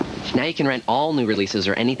Now you can rent all new releases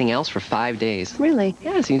or anything else for 5 days. Really?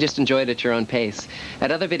 Yeah, so you can just enjoy it at your own pace.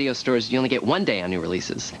 At other video stores, you only get 1 day on new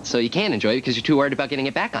releases. So you can't enjoy it because you're too worried about getting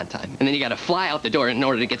it back on time. And then you gotta fly out the door in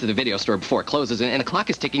order to get to the video store before it closes. And the clock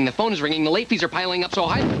is ticking, the phone is ringing, the late fees are piling up so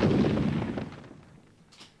high.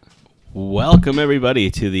 Welcome, everybody,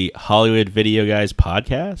 to the Hollywood Video Guys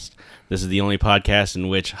podcast. This is the only podcast in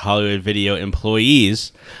which Hollywood Video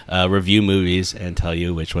employees review movies and tell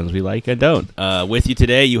you which ones we like and don't. With you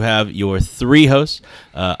today, you have your three hosts.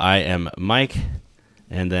 I am Mike,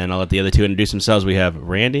 and then I'll let the other two introduce themselves. We have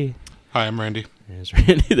Randy. Hi, I'm Randy. There's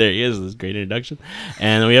Randy. There he is. This is a great introduction.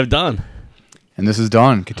 And then we have Don. And this is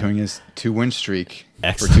Don, continuing his 2-win streak.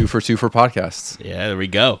 Excellent. For two for podcasts. Yeah, there we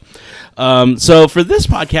go. So for this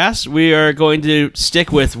podcast, we are going to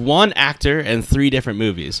stick with one actor and 3 different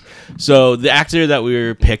movies. So the actor that we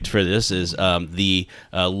were picked for this is the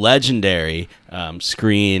legendary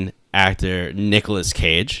screen actor Nicolas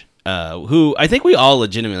Cage, who I think we all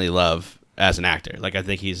legitimately love as an actor. Like, I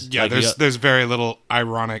think he's... Yeah, like, there's very little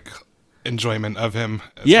ironic enjoyment of him.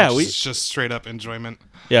 It's just straight up enjoyment.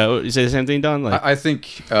 Yeah, you say the same thing, Don? Like, I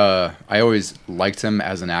think I always liked him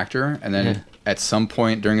as an actor, and then at some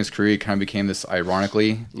point during his career, he kind of became this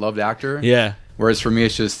ironically loved actor. Yeah. Whereas for me,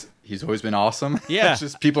 it's just he's always been awesome. Yeah. It's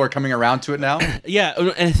just people are coming around to it now. Yeah,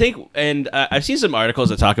 and I think, and I've seen some articles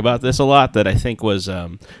that talk about this a lot that I think is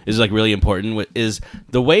like really important. Is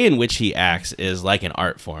the way in which he acts is like an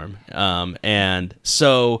art form, and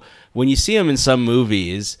so when you see him in some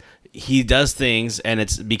movies, he does things, and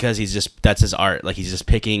it's because that's his art. Like, he's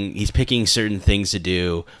picking certain things to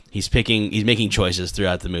do. He's making choices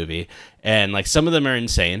throughout the movie, and like some of them are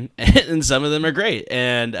insane, and some of them are great.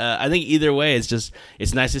 And I think either way,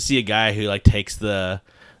 it's nice to see a guy who like takes the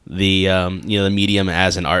medium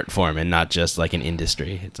as an art form and not just like an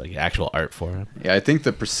industry. It's like actual art form. Yeah, I think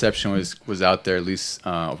the perception was out there at least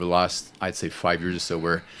over the last, I'd say, 5 years or so,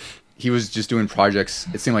 where he was just doing projects.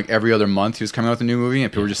 It seemed like every other month he was coming out with a new movie,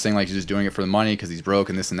 and people were just saying like he's just doing it for the money because he's broke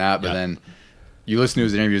and this and that. But then you listen to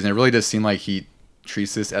his interviews, and it really does seem like he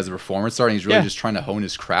treats this as a performance art, and he's really just trying to hone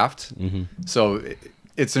his craft. Mm-hmm. So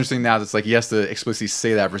it's interesting now that it's like he has to explicitly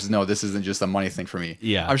say that versus no, this isn't just a money thing for me.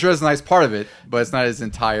 Yeah, I'm sure that's a nice part of it, but it's not his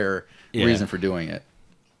entire reason for doing it.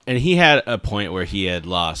 And he had a point where he had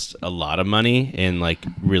lost a lot of money in like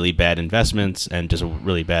really bad investments and just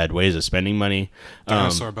really bad ways of spending money.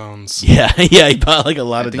 Dinosaur bones. Yeah, he bought like a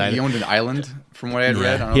lot of dinosaurs. He owned an island, from what I had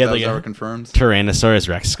read. I don't know if that was ever confirmed. Tyrannosaurus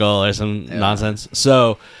Rex skull or some nonsense.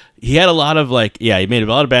 So he had a lot of he made a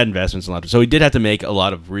lot of bad investments. So he did have to make a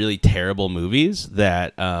lot of really terrible movies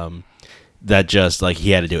that just like he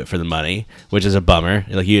had to do it for the money, which is a bummer.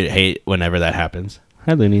 Like, you'd hate whenever that happens.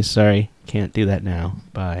 Hi, Looney. Sorry, can't do that now.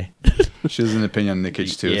 Bye. She has an opinion on Nic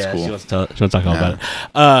Cages too. It's cool. She wants to talk all about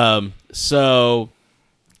it. So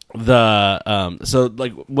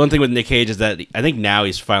one thing with Nic Cage is that I think now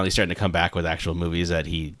he's finally starting to come back with actual movies that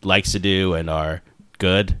he likes to do and are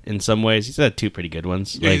good in some ways. He's had 2 pretty good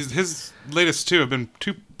ones. Yeah, his latest 2 have been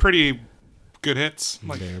 2 pretty good hits.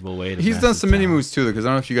 Terrible way to He's done some mini movies too, because I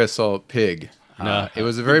don't know if you guys saw Pig. No, it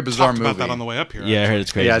was a very bizarre movie. About that on the way up here. Yeah, I heard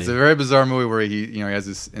it's crazy. Yeah, it's a very bizarre movie where he has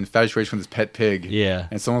this infatuation with his pet pig. Yeah,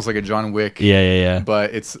 and it's almost like a John Wick. Yeah.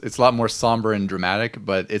 But it's a lot more somber and dramatic.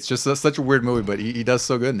 But it's just such a weird movie. But he does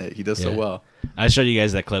so good in it. He does so well. I showed you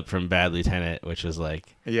guys that clip from Bad Lieutenant, which was like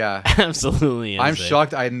absolutely insane. I'm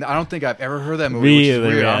shocked. I don't think I've ever heard that movie. Which is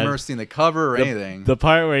weird. I've never seen the cover or anything. The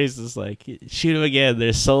part where he's just like, shoot him again.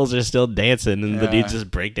 Their souls are still dancing, and the dude's just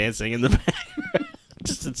breakdancing in the background.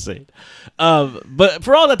 Just insane. But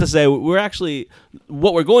for all that to say, what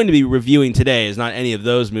we're going to be reviewing today is not any of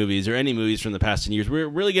those movies or any movies from the past 10 years. We're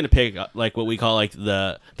really going to pick like what we call like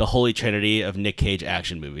the holy trinity of Nic Cage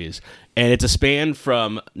action movies. And it's a span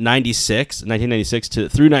from 1996 through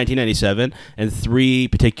 1997, and 3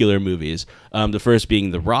 particular movies. The first being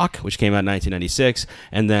The Rock, which came out in 1996,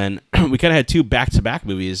 and then we kind of had 2 back-to-back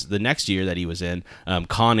movies the next year that he was in,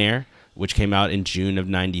 Con Air, which came out in June of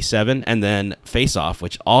 97, and then Face Off,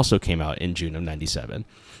 which also came out in June of 97.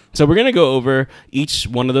 So we're going to go over each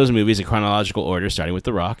one of those movies in chronological order, starting with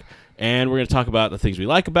The Rock, and we're going to talk about the things we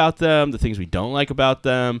like about them, the things we don't like about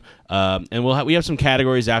them, and we have some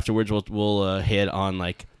categories afterwards. We'll hit on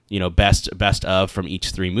like best of from each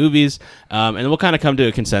 3 movies, and then we'll kind of come to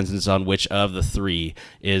a consensus on which of the 3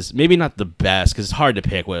 is maybe not the best, because it's hard to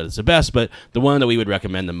pick what is the best, but the one that we would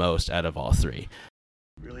recommend the most out of all 3.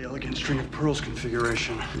 Really elegant string of pearls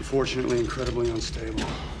configuration. Unfortunately, incredibly unstable.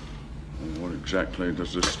 What exactly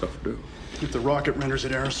does this stuff do? If the rocket renders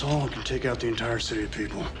it aerosol, it can take out the entire city of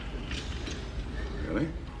people. Really?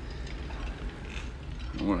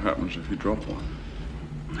 And what happens if you drop one?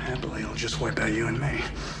 Happily, it'll just wipe out you and me.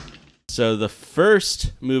 So the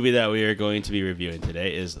first movie that we are going to be reviewing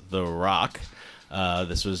today is The Rock.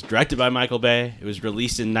 This was directed by Michael Bay. It was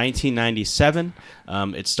released in 1997.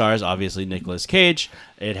 It stars, obviously, Nicolas Cage.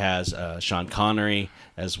 It has Sean Connery,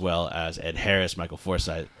 as well as Ed Harris, Michael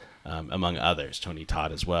Forsythe, among others. Tony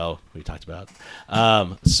Todd as well, we talked about.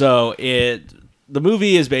 The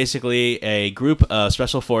movie is basically a group of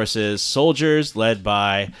special forces soldiers led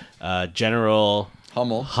by General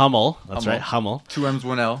Hummel. That's right, Hummel. 2 M's,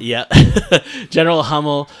 1 L. Yeah. General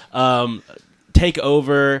Hummel take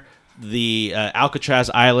over the Alcatraz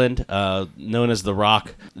Island, known as The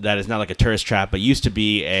Rock, that is not like a tourist trap, but used to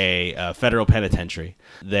be a federal penitentiary.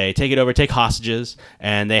 They take it over, take hostages,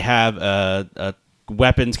 and they have a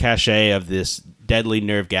weapons cache of this deadly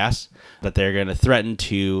nerve gas that they're going to threaten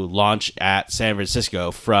to launch at San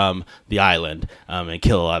Francisco from the island and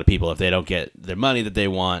kill a lot of people if they don't get their money that they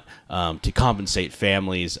want, to compensate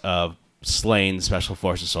families of slain special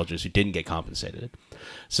forces soldiers who didn't get compensated.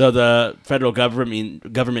 So the federal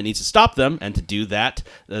government needs to stop them, and to do that,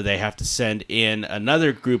 they have to send in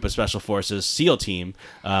another group of special forces, SEAL team,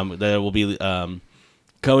 that will be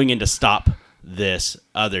going in to stop this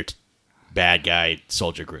other bad guy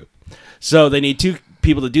soldier group. So they need 2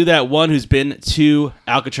 people to do that. One who's been to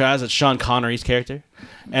Alcatraz, that's Sean Connery's character,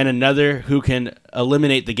 and another who can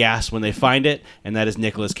eliminate the gas when they find it, and that is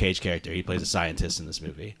Nicolas Cage's character. He plays a scientist in this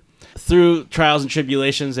movie. Through trials and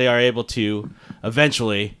tribulations, they are able to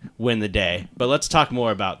eventually win the day. But let's talk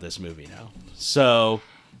more about this movie now. So,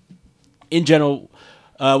 in general,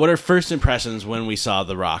 what are first impressions when we saw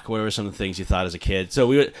The Rock? What were some of the things you thought as a kid? So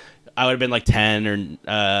I would have been like 10, or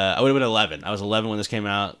I would have been 11. I was 11 when this came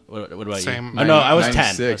out. What about Same. you? Oh, no, I was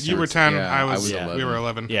 10. You were 10. Yeah, I was 11. We were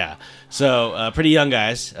 11. Yeah. So, pretty young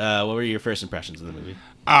guys. What were your first impressions of the movie?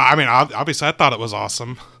 I mean, obviously, I thought it was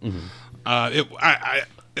awesome. Mm-hmm.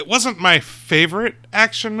 It wasn't my favorite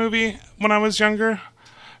action movie when I was younger.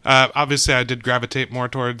 Obviously, I did gravitate more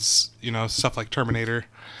towards stuff like Terminator,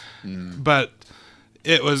 but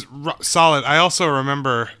it was solid. I also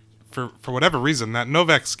remember, for whatever reason, that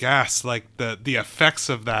Novex gas, like the effects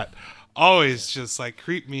of that, always just like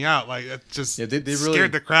creeped me out. Like it just they really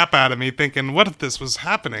scared the crap out of me, thinking, what if this was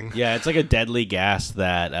happening? Yeah, it's like a deadly gas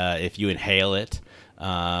that if you inhale it,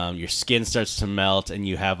 your skin starts to melt, and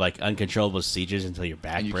you have like uncontrollable seizures until your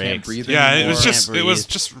back breaks. Can't breathe Yeah, anymore. it was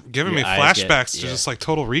just giving me flashbacks to just like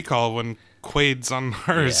Total Recall when Quaid's on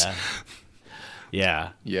Mars. Yeah.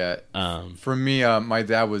 For me, my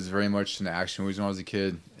dad was very much into action movies when I was a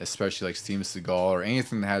kid, especially like Steven Seagal or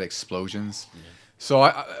anything that had explosions. Yeah.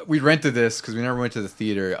 So we rented this because we never went to the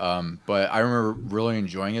theater. But I remember really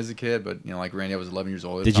enjoying it as a kid. But like Randy, I was 11 years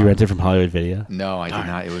old. Did you rent it from Hollywood Video? No, I did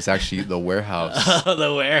not. It was actually The Warehouse. Oh,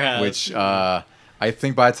 The Warehouse. Which I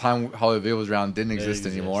think by the time Hollywood Video was around, didn't exist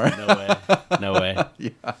anymore. No way.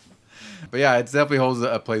 Yeah. But yeah, it definitely holds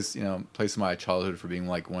a place, place in my childhood for being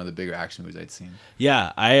like one of the bigger action movies I'd seen.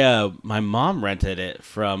 Yeah, my mom rented it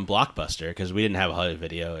from Blockbuster because we didn't have a Hollywood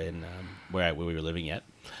Video in where we were living yet.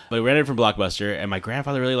 But we rented it from Blockbuster, and my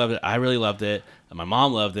grandfather really loved it. I really loved it. And my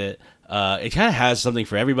mom loved it. It kind of has something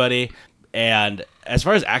for everybody. And as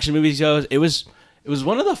far as action movies goes, it was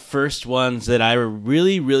one of the first ones that I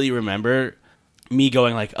really, really remember me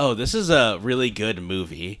going like, oh, this is a really good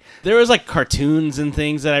movie. There was like cartoons and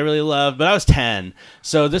things that I really loved, but I was 10.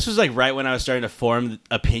 So this was like right when I was starting to form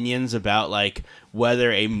opinions about like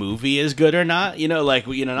whether a movie is good or not,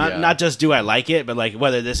 not just do I like it, but like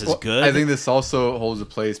whether this is good. I think this also holds a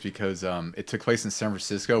place because it took place in San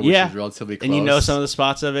Francisco, which is relatively close. And you know some of the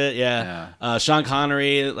spots of it, Sean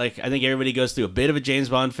Connery, like I think everybody goes through a bit of a James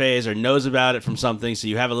Bond phase or knows about it from something, so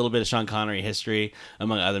you have a little bit of Sean Connery history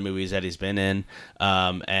among other movies that he's been in.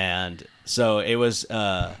 And so it was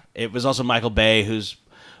also Michael Bay, who's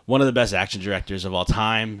one of the best action directors of all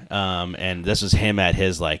time, and this was him at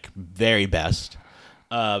his like very best.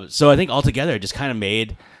 So I think altogether it just kind of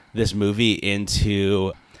made this movie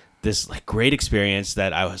into this like great experience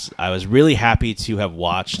that I was really happy to have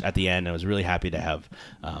watched at the end. I was really happy to have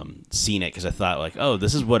seen it because I thought like, oh,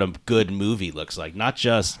 this is what a good movie looks like. Not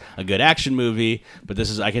just a good action movie, but this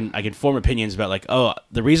is I can form opinions about like, oh,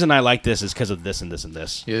 the reason I like this is because of this and this and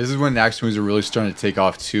this. Yeah, this is when action movies are really starting to take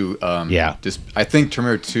off too. Just I think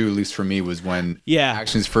Terminator 2, at least for me, was when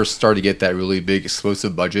actions first started to get that really big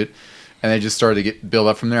explosive budget. And they just started to build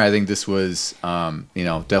up from there. I think this was, definitely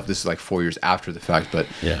this is like 4 years after the fact. But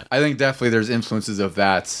I think definitely there's influences of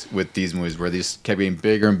that with these movies where they just kept getting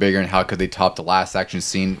bigger and bigger. And how could they top the last action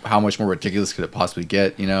scene? How much more ridiculous could it possibly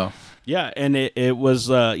get, Yeah, and it was,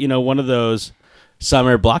 one of those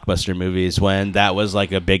summer blockbuster movies when that was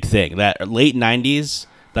like a big thing. That late 90s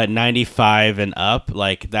that 95 and up,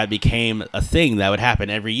 like that became a thing that would happen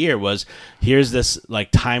every year. Was here's this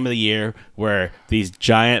like time of the year where these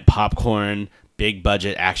giant popcorn, big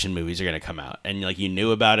budget action movies are going to come out, and like you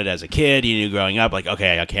knew about it as a kid, you knew growing up, like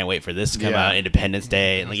okay, I can't wait for this to come out, Independence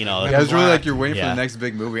Day, and like it was really like you're waiting for the next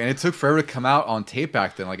big movie, and it took forever to come out on tape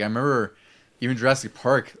back then. Like I remember even Jurassic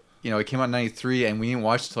Park, it came out in 93 and we didn't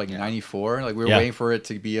watch it till like 94. Like we were waiting for it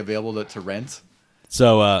to be available to rent.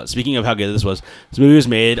 So speaking of how good this movie was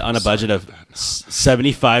made on a budget of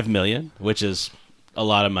 $75 million, which is a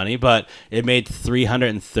lot of money, but it made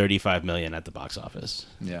 $335 million at the box office.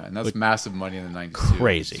 Yeah, and that's massive money in the 90s.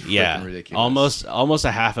 Crazy, yeah. Ridiculous. Almost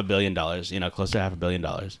 $500 million, close to $500 million.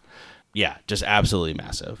 Yeah, just absolutely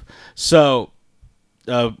massive. So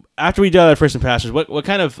after we do our first impressions, what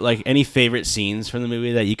kind of like any favorite scenes from the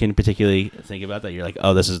movie that you can particularly think about that you're like,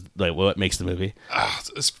 oh, this is like what makes the movie?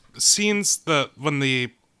 Scenes when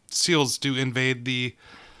the SEALs do invade the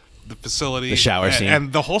facility, the shower scene,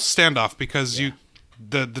 and the whole standoff, because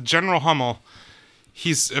the General Hummel,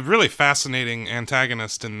 he's a really fascinating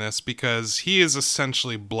antagonist in this because he is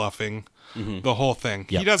essentially bluffing the whole thing.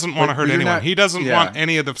 Yep. He doesn't want to hurt anyone. He doesn't want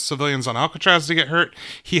any of the civilians on Alcatraz to get hurt.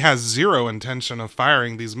 He has zero intention of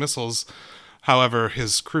firing these missiles. However,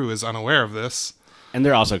 his crew is unaware of this. And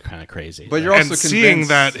they're also kind of crazy. But you're also seeing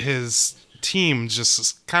that his team just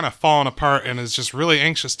is kind of falling apart and is just really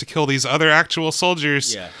anxious to kill these other actual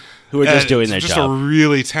soldiers. Yeah. Who are just doing their job. Just a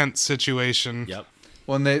really tense situation. Yep.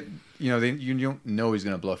 Well, and you don't know he's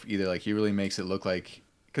going to bluff either. Like, he really makes it look like...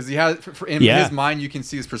 Because he has... in his mind, you can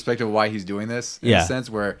see his perspective of why he's doing this. In a sense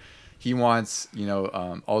where he wants,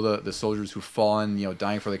 all the soldiers who've fallen,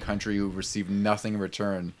 dying for the country, who've received nothing in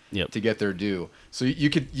return to get their due. So you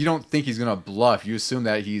don't think he's going to bluff. You assume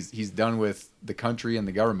that he's done with the country and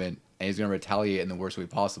the government, and he's going to retaliate in the worst way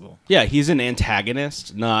possible. Yeah, he's an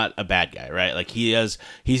antagonist, not a bad guy, right? Like he's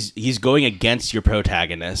going against your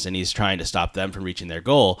protagonist, and he's trying to stop them from reaching their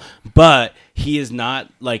goal. But he is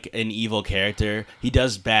not like an evil character. He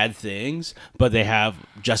does bad things, but they have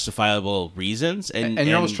justifiable reasons. And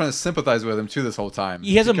you're almost trying to sympathize with him too this whole time.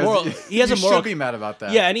 He has a moral. You should be mad about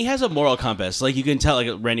that. Yeah, and he has a moral compass. Like you can tell, like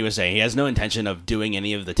Randy was saying, he has no intention of doing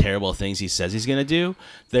any of the terrible things he says he's going to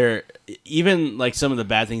do. Even like some of the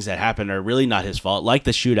bad things that happen are really not his fault. Like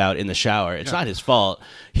the shootout in the shower, it's not his fault.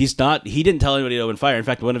 He didn't tell anybody to open fire. In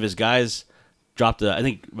fact, one of his guys dropped I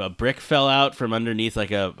think a brick fell out from underneath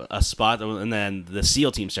like a spot, and then the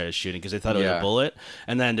SEAL team started shooting because they thought it was a bullet,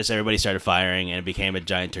 and then just everybody started firing, and it became a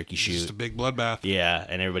giant turkey shoot. Just a big bloodbath. Yeah,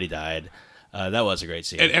 and everybody died. That was a great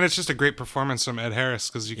scene, and it's just a great performance from Ed Harris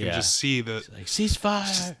because you can just see the like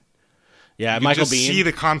ceasefire. Yeah, you Michael can just Biehn. See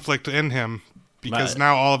the conflict in him because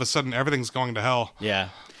now all of a sudden everything's going to hell. Yeah.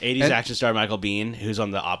 80s action star Michael Biehn, who's on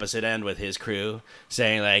the opposite end with his crew,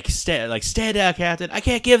 saying "Stay down, Captain! I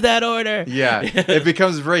can't give that order." Yeah, it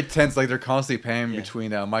becomes very tense. Like they're constantly paying between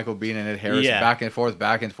Michael Biehn and Ed Harris, back and forth,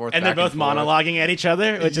 and they're both monologuing at each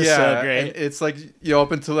other, which is so great. And it's like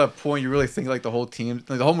up until that point, you really think like the whole team,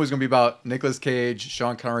 like the whole movie's gonna be about Nicolas Cage,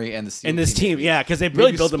 Sean Connery, and the SEAL team. Yeah, because they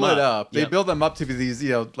really build them up. They build them up to be these,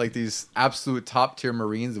 like these absolute top tier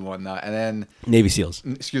Marines and whatnot, and then Navy SEAls.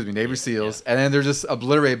 Navy SEAls, and then they're just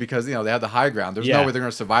obliterated because they have the high ground. There's no way they're going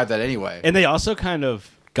to survive that anyway. And they also kind of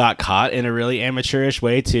got caught in a really amateurish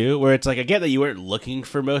way too, where it's like, I get that you weren't looking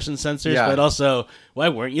for motion sensors, but also why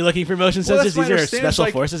weren't you looking for motion sensors? These are special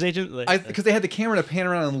forces agents. Because they had the camera to pan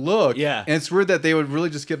around and look. Yeah, and it's weird that they would really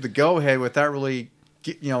just give the go ahead without really.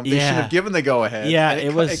 They should have given the go ahead. Yeah,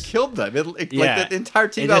 it killed them. Like the entire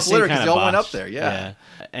team got obliterated because they all went up there. Yeah.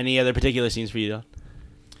 Any other particular scenes for you, Don?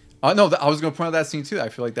 No, I was going to point out that scene too. I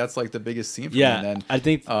feel like that's like the biggest scene for me. And then, I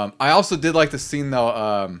think I also did like the scene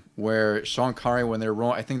though where Sean Connery, when they're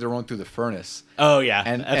rolling, I think they're rolling through the furnace. Oh yeah,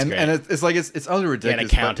 and it's like it's utterly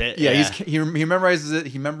ridiculous. You gotta count it. Yeah, he memorizes it.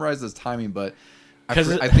 He memorizes his timing, but I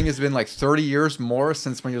think it's been like 30 years more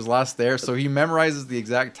since when he was last there. So he memorizes the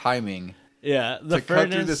exact timing. Yeah, to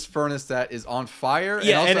cut through this furnace that is on fire.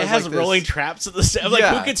 Yeah, and it has rolling traps at the stem. Like,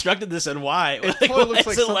 who constructed this and why? It totally looks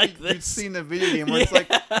like something you've seen in a video game. Where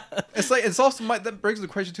it's also that brings the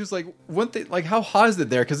question too. It's like, wouldn't they, like, how hot is it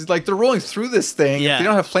there? Because like they're rolling through this thing. Yeah. They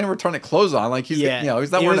don't have flame retardant clothes on. Like he's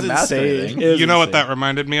not wearing a mask or anything. You know what that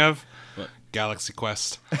reminded me of? Galaxy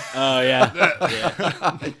Quest. Oh yeah.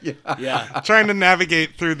 Yeah. Trying to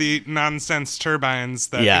navigate through the nonsense turbines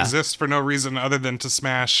that exist for no reason other than to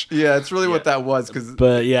smash. Yeah, it's really what that was.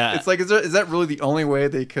 It's like, is that really the only way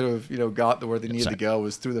they could have got to where they needed to go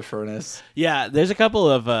was through the furnace? Yeah, there's a couple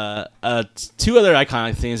of two other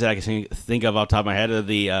iconic things that I can think of off the top of my head.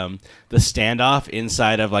 The standoff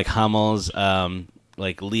inside of like Hummel's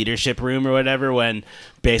like leadership room or whatever, when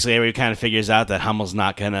basically everybody kind of figures out that Hummel's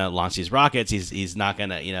not gonna launch these rockets. He's not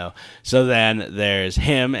gonna, So then there's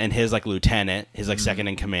him and his like lieutenant, his like second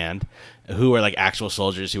in command, who are like actual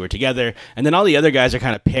soldiers who were together, and then all the other guys are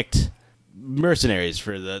kind of picked mercenaries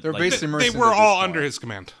for the. They're like, basically They mercenaries were at this all point. under his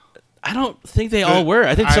command. I don't think they all were.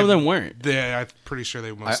 I think some of them weren't. I'm pretty sure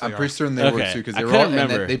they mostly I'm are. pretty certain they were Okay. too, because I they were couldn't all. And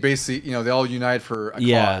remember. they basically, they all unite for a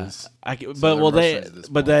Yeah, cause. but they're well, mercenaries at this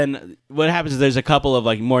but point. then what happens is there's a couple of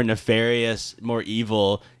like more nefarious, more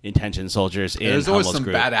evil intentioned soldiers in There's always Hummel's some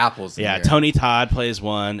group. bad apples. In Yeah, here. Tony Todd plays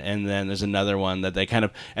one, and then there's another one that they kind of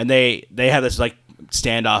and they have this like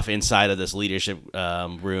standoff inside of this leadership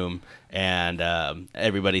room, and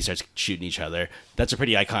everybody starts shooting each other. That's a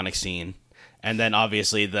pretty iconic scene. And then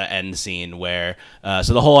obviously the end scene where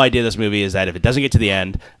so the whole idea of this movie is that if it doesn't get to the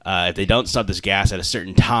end, if they don't stop this gas at a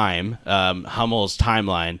certain time, Hummel's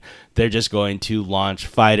timeline, they're just going to launch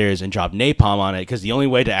fighters and drop napalm on it, because the only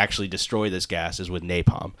way to actually destroy this gas is with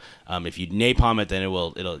napalm. If you napalm it, then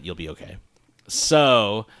you'll be okay.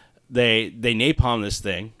 So they napalm this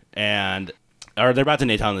thing, or they're about to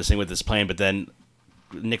napalm this thing with this plane, but then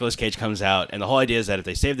Nicolas Cage comes out, and the whole idea is that if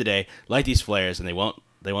they save the day, light these flares, and they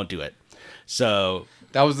won't do it. So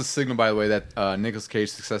that was the signal, by the way, that Nicolas Cage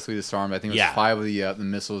successfully disarmed. I think it was 5 of the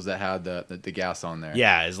missiles that had the gas on there.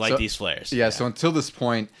 Yeah, it's like these flares. Yeah, so until this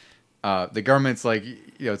point, the government's like,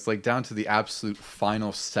 it's like down to the absolute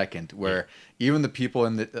final second where even the people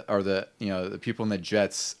in the people in the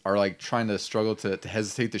jets are like trying to struggle to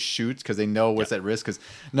hesitate to shoot, because they know what's at risk. Because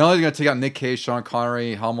not only are they going to take out Nick Cage, Sean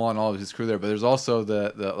Connery, Hummel, and all of his crew there, but there's also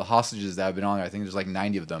the hostages that have been on there. I think there's like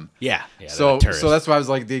 90 of them. Yeah. So that's why I was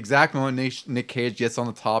like, the exact moment Nick Cage gets on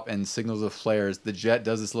the top and signals the flares, the jet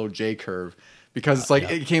does this little J curve. Because it's like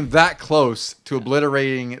it came that close to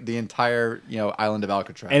obliterating the entire island of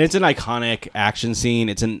Alcatraz. And it's an iconic action scene.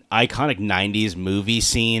 It's an iconic 90s movie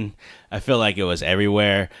scene. I feel like it was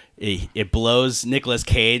everywhere. It blows Nicolas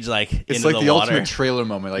Cage it's into like the the water. ultimate trailer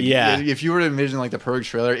moment. Like, Yeah. if you were to envision like the perfect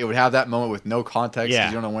trailer, it would have that moment with no context, because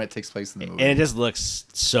you don't know when it takes place in the movie. And it just looks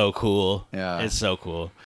so cool. Yeah. It's so cool.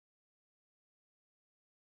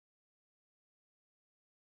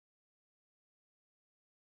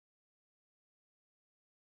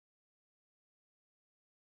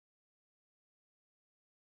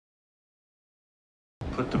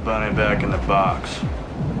 Put the bunny back in the box.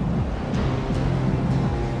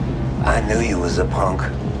 I knew you was a punk,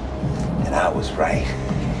 and I was right.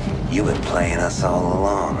 You been playing us all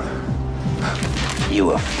along.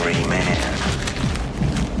 You a free man.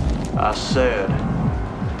 I said,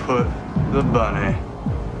 put the bunny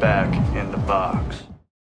back in the box.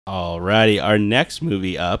 Alrighty, our next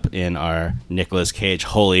movie up in our Nicolas Cage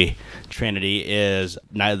Holy Trinity is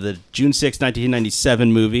the June 6,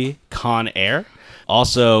 1997 movie Con Air.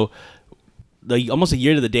 Also, almost a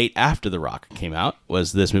year to the date after The Rock came out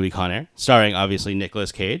was this movie Con Air, starring obviously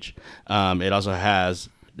Nicolas Cage. It also has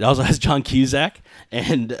John Cusack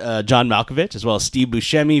and John Malkovich, as well as Steve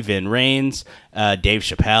Buscemi, Vin Rames, Dave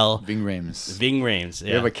Chappelle. Ving Rhames. Yeah.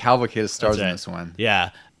 We have a cavalcade of stars That's right. in this one.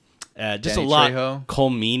 Yeah. Just Danny a lot. Trejo. Cole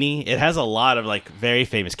Meany. It has a lot of very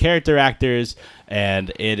famous character actors, and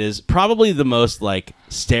it is probably the most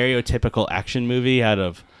stereotypical action movie out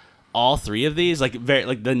of all three of these. When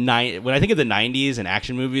I think of the 90s and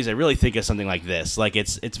action movies, I really think of something like this.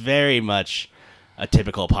 It's very much a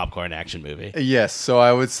typical popcorn action movie. Yes, so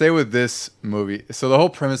I would say with this movie, so the whole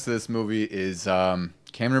premise of this movie is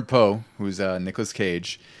Cameron Poe, who's Nicolas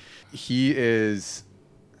Cage. He is,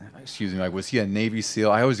 was he a Navy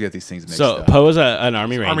SEAL? I always get these things mixed up. So Poe is an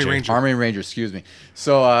Army Ranger. Army Ranger, excuse me.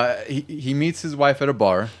 So he meets his wife at a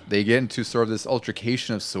bar. They get into sort of this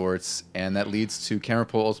altercation of sorts, and that leads to Cameron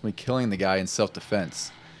Poe ultimately killing the guy in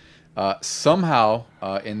self-defense. Somehow,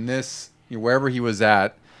 in this, wherever he was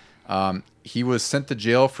at, he was sent to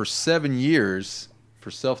jail for 7 years for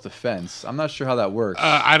self-defense. I'm not sure how that works.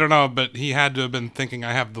 I don't know, but he had to have been thinking,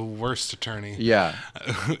 I have the worst attorney. Yeah.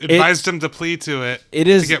 Advised him to plead to it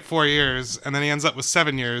is to get 4 years, and then he ends up with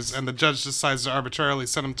 7 years, and the judge decides to arbitrarily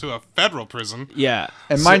send him to a federal prison. Yeah.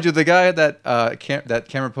 And mind you, the guy that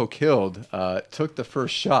Cameron Poe killed took the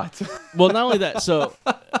first shot. Well, not only that, so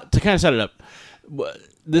to kind of set it up,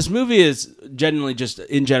 this movie is generally just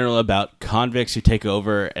in general about convicts who take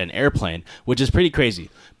over an airplane, which is pretty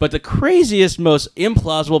crazy. But the craziest, most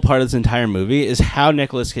implausible part of this entire movie is how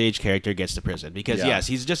Nicolas Cage character gets to prison. Because yes,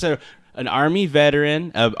 he's just an Army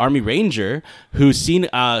veteran, Army Ranger, who's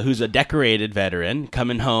a decorated veteran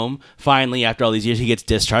coming home finally after all these years. He gets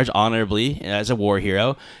discharged honorably as a war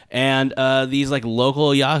hero, and these like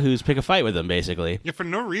local yahoos pick a fight with him basically. Yeah, for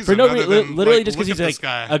no reason. For no other reason, than, literally like, just because look he's at like this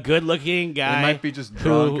guy. a good-looking guy. He might be just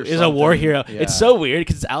drunk who or is a something. war hero. Yeah. It's so weird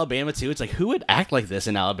because it's Alabama too. It's like who would act like this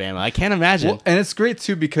in Alabama? I can't imagine. Well, and it's great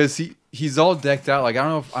too because he's all decked out. Like I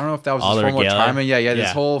don't know if that was All his the formal regalia. retirement. Yeah,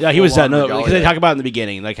 this whole he was full-on because they regalia. talk about it in the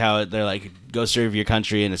beginning, like how they're like go serve your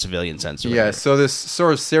country in a civilian sense. Or Yeah, whatever. so this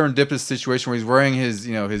sort of serendipitous situation where he's wearing his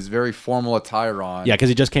his very formal attire on. Yeah, because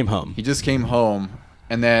he just came home. He just came home,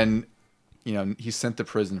 and then he's sent to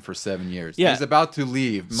prison for 7 years. Yeah. He's about to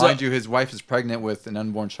leave. Mind you, his wife is pregnant with an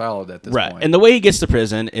unborn child at this Right, point. and the way he gets to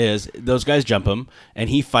prison is those guys jump him, and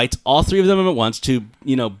he fights all three of them at once to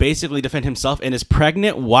basically defend himself and his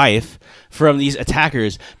pregnant wife from these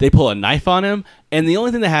attackers. They pull a knife on him, and the only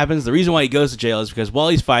thing that happens, the reason why he goes to jail is because while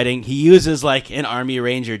he's fighting, he uses like an Army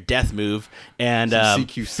Ranger death move and Some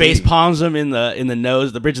CQC. face palms him in the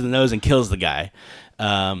nose, the bridge of the nose, and kills the guy.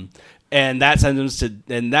 And that sends him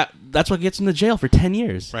to, and that's what gets him to jail for 10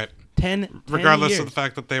 years. Right. 10 Regardless years. of the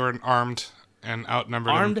fact that they were armed and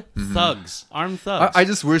outnumbered. Armed him. thugs. Armed thugs. I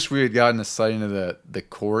just wish we had gotten a sighting of the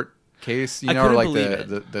court case, I or couldn't like believe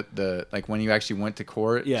the like when you actually went to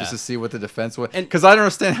court, Yeah. just to see what the defense was. And- Because I don't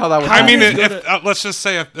understand how that would. I happen. mean, Go if let's just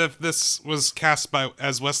say if this was cast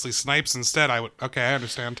as Wesley Snipes instead, I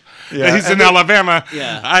understand. Yeah, He's and in then- Alabama.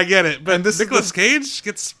 Yeah. I get it. But And this is Nicolas Cage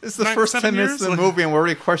gets. it's the first 10 minutes of the like, movie, and we're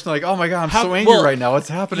already questioning, like, oh my god, I'm How- so angry well, right now. What's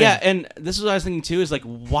happening? Yeah, and this is what I was thinking too. Is like,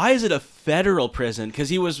 why is it a federal prison? Because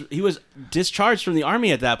he was discharged from the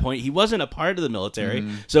army at that point. He wasn't a part of the military,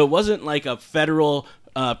 so it wasn't like a federal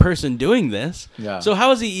person doing this. Yeah. So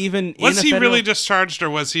how is he even? Was in a he federal... really discharged, or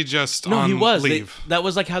was he just No, on he was. leave? That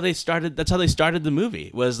was like how they started. That's how they started the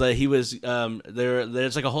movie. Was that he was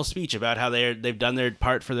there's like a whole speech about how they've done their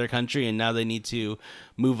part for their country and now they need to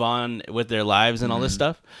move on with their lives and all this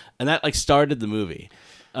stuff. And that like started the movie.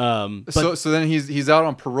 But, So then he's out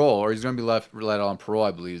on parole, or he's going to be let out on parole,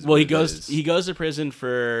 I believe. well, he goes to prison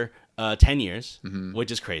for 10 years,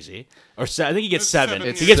 which is crazy. Or I think he gets It's 7.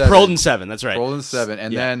 7 He years. gets paroled in 7. That's right. Paroled in 7,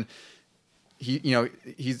 and Yeah. then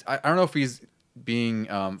he's I don't know if he's being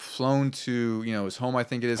flown to his home, I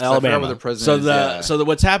think it is, 'cause I forgot Alabama. where the president is. So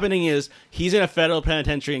what's happening is he's in a federal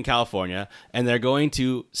penitentiary in California, and they're going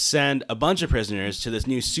to send a bunch of prisoners to this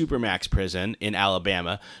new supermax prison in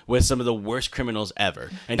Alabama with some of the worst criminals ever.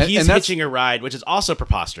 And he's and that's- hitching a ride, which is also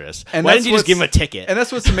preposterous. And Why that's didn't you just give him a what's- ticket? And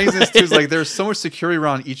that's what's amazing too, is like there's so much security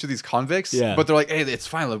around each of these convicts, Yeah. but they're like, hey, it's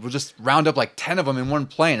fine. Like, we'll just round up like 10 of them in one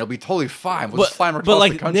plane. It'll be totally fine. We'll just fly them across but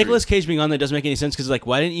like the country. Nicolas Cage being on there doesn't make any sense because like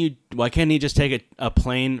why can't he just take a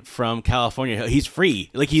plane from California? He's free,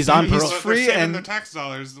 like he's on He's parole. They're free saving and- their tax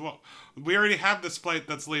dollars. Well, we already have this flight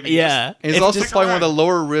that's leaving. Yeah. And he's It's also just- probably one of the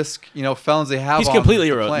lower risk, felons they have. He's on completely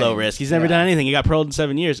the plane. low risk. He's never Yeah. done anything. He got paroled in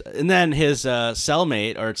 7 years, and then his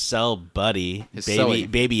cellmate or cell buddy, His baby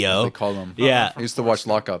cellie, O, as they call him. Yeah, I used to watch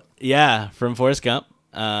Lockup. yeah, from Forrest Gump.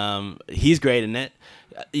 He's great in it.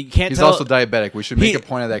 You can't He's tell. also diabetic. We should make He- a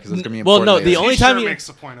point of that because it's going to be well, important. no, the later. only He time sure he makes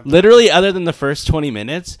a point of that. literally, other than the first 20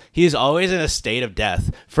 minutes, he's always in a state of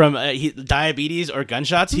death from diabetes or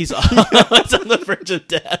gunshots. He's always on the verge of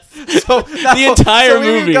death. So now, the entire so we haven't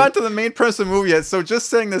movie. even gotten to the main premise of the movie yet. So just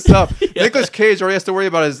setting this up, Nicolas Cage already has to worry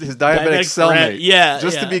about his diabetic Diabetic friend. cellmate. Yeah,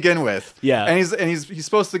 just yeah. to begin with. Yeah. and he's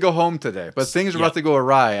supposed to go home today, but things are Yep. about to go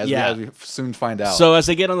awry as Yeah. we soon find out. So as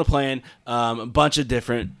they get on the plane, a bunch of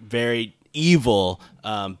different, very evil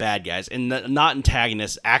bad guys, and not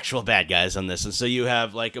antagonists, actual bad guys on this. And so you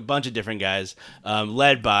have like a bunch of different guys,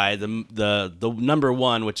 led by the number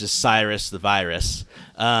one, which is Cyrus the Virus,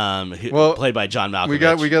 played by John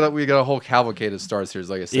Malkovich. we got a whole cavalcade of stars here,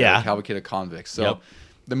 like I said, Yeah. a cavalcade of convicts. So. Yep.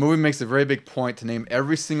 The movie makes a very big point to name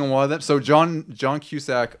every single one of them. So John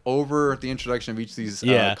Cusack, over the introduction of each of these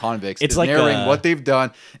convicts, It's is like narrating what they've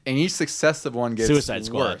done, and each successive one gets Suicide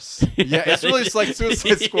Squad. worse. Yeah, it's really just like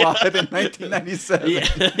Suicide Squad in 1997.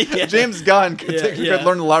 Yeah. James Gunn could Yeah.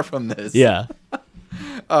 learn a lot from this. Yeah.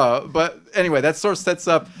 But anyway, that sort of sets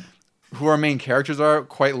up who our main characters are,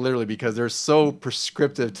 quite literally, because they're so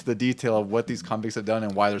prescriptive to the detail of what these convicts have done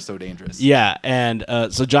and why they're so dangerous. Yeah, and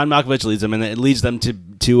so John Malkovich leads them, and it leads them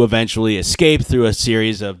to eventually escape through a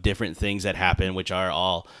series of different things that happen, which are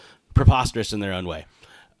all preposterous in their own way.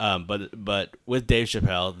 But with Dave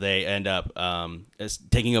Chappelle, they end up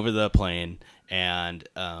taking over the plane, and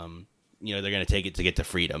they're going to take it to get to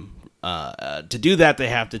freedom. To do that, they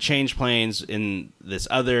have to change planes in this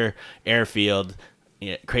other airfield.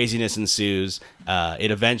 Craziness ensues. It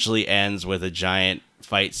eventually ends with a giant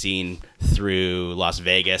fight scene through Las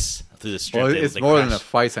Vegas, through the strip. Well, They- it's they more crash- than a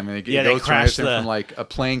fight. I mean, it Yeah, they goes crash from like a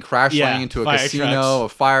plane crash landing into a fire casino,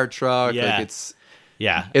 trucks. a fire truck. Yeah. Like it's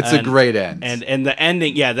Yeah, a great end. and the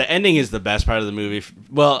ending, the ending is the best part of the movie.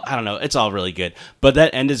 Well, I don't know, it's all really good, but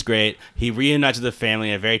that end is great. He reunites with the family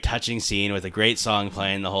in a very touching scene with a great song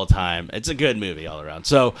playing the whole time. It's a good movie all around.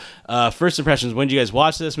 So, first impressions: when did you guys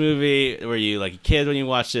watch this movie? Were you like a kid when you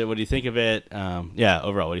watched it? What do you think of it?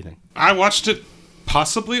 Overall, what do you think? I watched it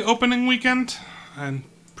possibly opening weekend. I'm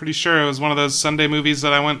pretty sure it was one of those Sunday movies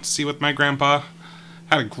that I went to see with my grandpa.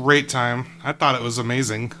 Had a great time. I thought it was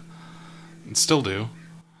amazing. And still do.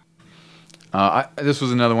 This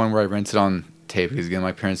was another one where I rented on tape because again,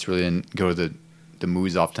 my parents really didn't go to the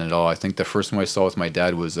movies often at all. I think the first one I saw with my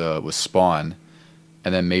dad was Spawn,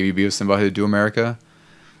 and then maybe Beavis and Butthead Do America.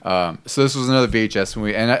 So this was another VHS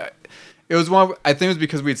movie, and it was one. I think it was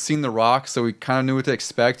because we had seen The Rock, so we kind of knew what to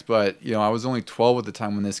expect. But I was only 12 at the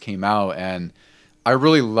time when this came out, and I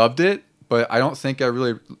really loved it. But I don't think I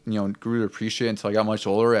really grew to appreciate it until I got much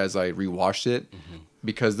older as I rewatched it. Mm-hmm.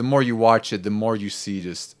 Because the more you watch it, the more you see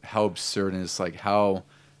just how absurd and it's like how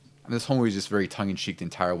this whole movie is just very tongue in cheek the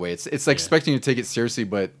entire way. It's like expecting you to take it seriously,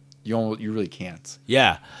 but you really can't.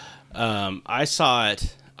 Yeah, I saw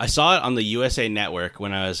it. I saw it on the USA Network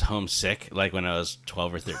when I was homesick, like when I was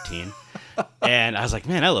 12 or 13, and I was like,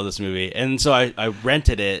 man, I love this movie. And so I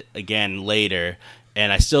rented it again later,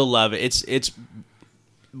 and I still love it. It's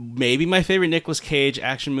maybe my favorite Nicolas Cage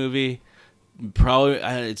action movie. Probably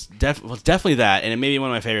it's definitely that, and it may be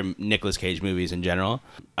one of my favorite Nicolas Cage movies in general.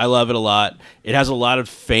 I love it a lot. It has a lot of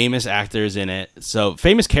famous actors in it, so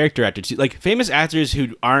famous character actors, like famous actors who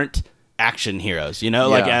aren't action heroes,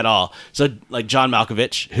 like at all. So like John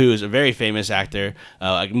Malkovich, who is a very famous actor,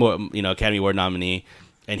 Academy Award nominee.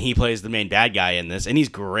 And he plays the main bad guy in this, and he's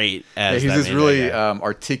great as he's that just main really bad guy.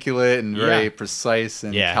 Articulate and very precise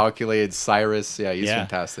and calculated. Cyrus, he's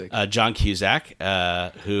fantastic. John Cusack,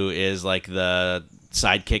 who is like the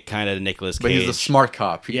sidekick kind of Nicolas Cage. But he's a smart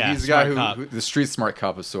cop. He's the guy who the street smart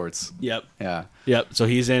cop of sorts. Yep. Yeah. Yep. So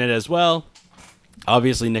he's in it as well.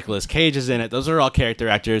 Obviously, Nicolas Cage is in it. Those are all character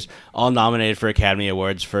actors, all nominated for Academy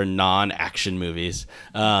Awards for non-action movies,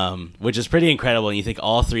 which is pretty incredible. And you think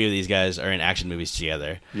all three of these guys are in action movies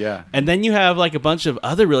together. Yeah. And then you have like a bunch of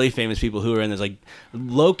other really famous people who are in this, like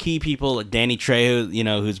low-key people, like Danny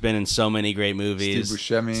Trejo, who's been in so many great movies.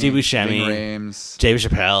 Steve Buscemi. Ving Rhames. Dave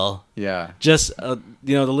Chappelle. Yeah. Just the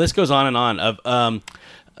list goes on and on of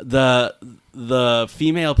the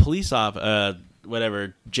female police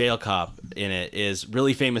jail cop in it is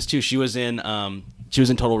really famous too. She was in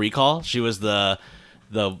Total Recall. She was the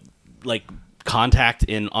like contact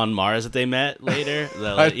on Mars that they met later.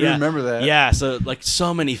 I remember that. Yeah, so like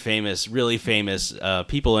so many really famous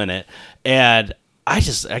people in it, and I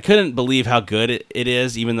couldn't believe how good it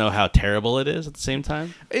is, even though how terrible it is at the same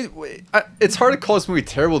time. It's hard to call this movie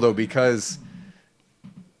terrible though, because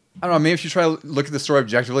I don't know, maybe if you try to look at the story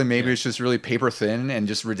objectively, maybe it's just really paper thin and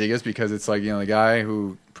just ridiculous because it's like, the guy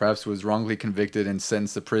who perhaps was wrongly convicted and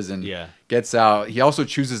sentenced to prison gets out. He also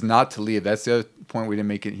chooses not to leave. That's the other point we didn't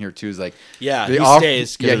make it here too, is like... Yeah, he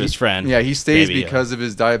stays because of his friend. Yeah, he stays because of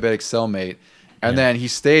his diabetic cellmate. And then he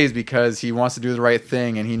stays because he wants to do the right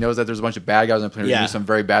thing, and he knows that there's a bunch of bad guys on the planet who do some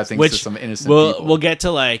very bad things to some innocent people. We'll get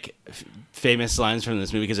to like... famous lines from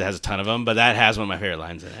this movie because it has a ton of them, but that has one of my favorite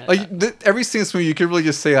lines in it. Like every scene in this movie, you could really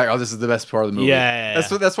just say like, "Oh, this is the best part of the movie." Yeah. That's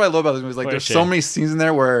what I love about this movie. Like, there's so many scenes in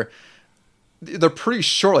there where they're pretty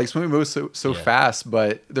short. Like, this movie moves so fast,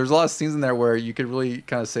 but there's a lot of scenes in there where you could really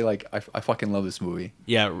kind of say like, "I fucking love this movie."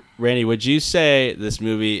 Yeah, Randy, would you say this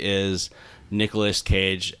movie is Nicolas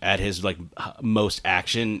Cage at his like most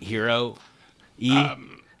action hero?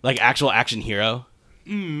 Like actual action hero?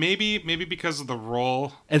 Maybe because of the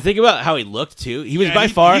role. And think about how he looked too. He was by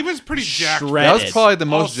far he was pretty jacked. Shredded. That was probably the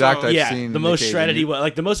most jacked I've seen. The most shredded he was,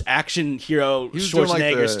 like the most action hero,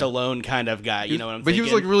 Schwarzenegger, Stallone kind of guy. You know what I'm thinking? But he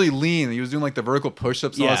was like really lean. He was doing like the vertical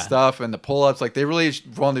push-ups and all that stuff, and the pull-ups. Like they really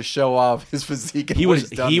wanted to show off his physique. And he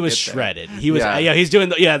was shredded. He was he's doing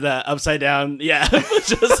the upside down. Yeah,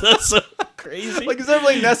 that's so crazy. Like, is that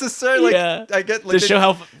really necessary? Like, I get like to show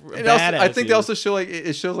how badass. I think they also show like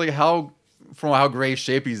it shows like how great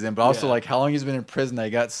shape he's in, but also like how long he's been in prison. That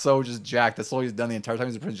he got so just jacked. That's all he's done the entire time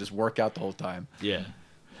he's in prison, just work out the whole time.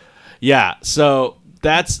 Yeah. So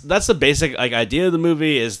that's the basic like idea of the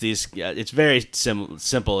movie. Is these? It's very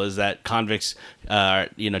simple. Is that convicts,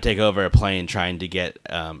 take over a plane trying to get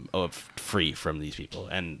free from these people,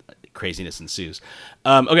 and craziness ensues.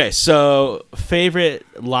 Okay, so favorite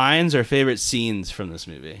lines or favorite scenes from this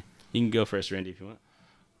movie? You can go first, Randy, if you want.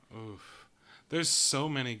 Oof. There's so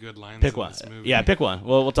many good lines Pick in one. this movie. Yeah, pick one.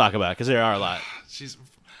 Well, we'll talk about it because there are a lot.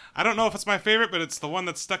 I don't know if it's my favorite, but it's the one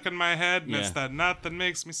that's stuck in my head, and Yeah. it's that nothing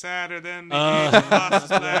makes me sadder than the angel lost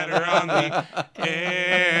his bladder on the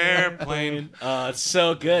airplane. It's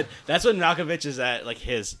so good. That's what Malkovich is at. Like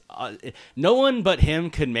his, no one but him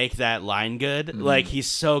could make that line good. Like he's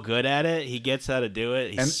so good at it. He gets how to do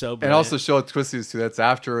it. He's so brilliant. And also show twisties too. That's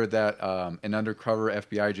after that an undercover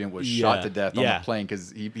FBI agent was shot to death on the plane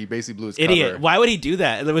because he basically blew his idiot. cover. Why would he do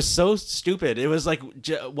that? It was so stupid. It was like,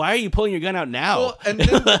 why are you pulling your gun out now? Well, and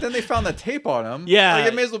then they found the tape on him. Yeah. Like,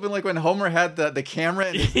 it may as well have been like when Homer had the camera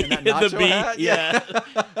and that nacho the beat, hat.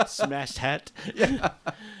 yeah. Smashed hat. Yeah.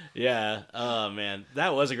 Yeah. Oh man,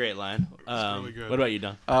 that was a great line. Really good. What about you,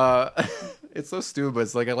 Don? It's so stupid.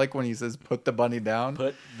 It's like I like when he says "put the bunny down."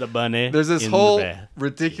 Put the bunny. There's this in whole the bed.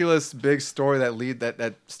 ridiculous big story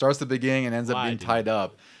that starts the beginning and ends up being tied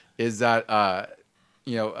up. Is that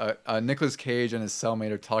Nicolas Cage and his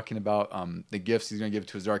cellmate are talking about the gifts he's going to give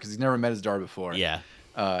to his daughter because he's never met his daughter before. Yeah.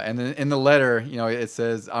 And then in the letter, it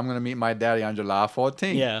says, "I'm going to meet my daddy on July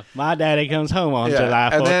 14th." Yeah, my daddy comes home on July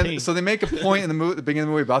 14th. And then, so they make a point in the beginning of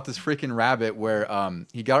the movie about this freaking rabbit where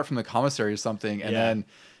he got it from the commissary or something, and then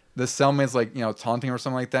the cellmate's like, taunting him or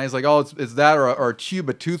something like that. He's like, "Oh, it's that or a tube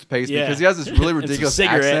of toothpaste," because he has this really ridiculous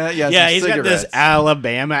accent. Yeah, he's got this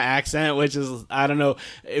Alabama accent, which is, I don't know.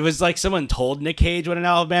 It was like someone told Nic Cage what an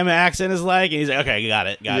Alabama accent is like, and he's like, "Okay, got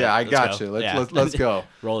it. Yeah, I got you. Let's go.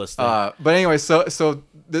 Roll this thing." But anyway, so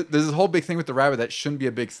there's this whole big thing with the rabbit that shouldn't be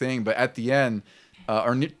a big thing, but at the end,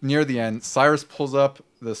 near the end, Cyrus pulls up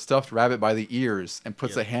the stuffed rabbit by the ears and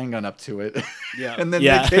puts a handgun up to it. Yeah. And then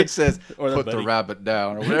Nic Cage says, Or "Put the rabbit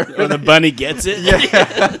down," or whatever. Or the bunny gets it.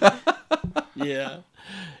 Yeah.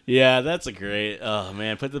 Yeah, that's a great. Oh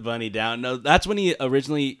man, put the bunny down. No, that's when he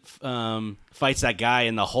originally fights that guy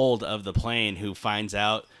in the hold of the plane who finds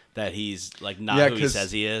out that he's like not who he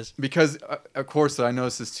says he is. Because of course I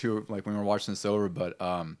noticed this too, like when we were watching this over, but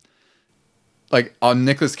like on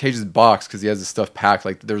Nicolas Cage's box, because he has his stuff packed,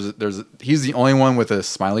 like he's the only one with a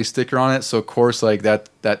smiley sticker on it. So of course, like that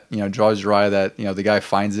draws your eye that the guy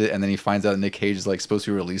finds it, and then he finds out that Nic Cage is like supposed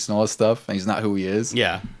to be releasing all this stuff, and he's not who he is.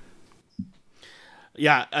 Yeah.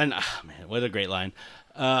 Yeah, and man, what a great line.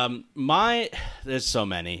 There's so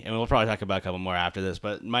many, and we'll probably talk about a couple more after this.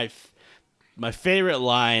 But my favorite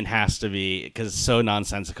line has to be, because it's so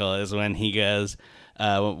nonsensical, is when he goes,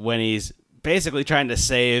 when he's basically trying to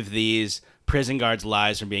save these prison guards'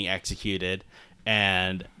 lives from being executed,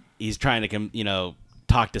 and he's trying to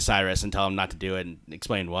talk to Cyrus and tell him not to do it and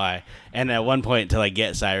explain why. And at one point, to like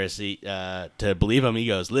get Cyrus to believe him, he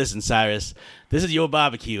goes, "Listen, Cyrus, this is your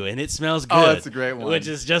barbecue and it smells good." Oh, that's a great one. Which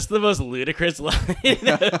is just the most ludicrous line.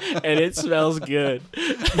 And it smells good.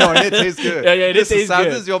 No, and it tastes good. Yeah, it tastes good.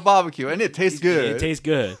 This is your barbecue and it tastes good. It tastes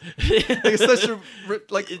good. It's such a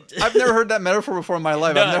I've never heard that metaphor before in my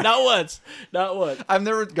life. No, not once. I've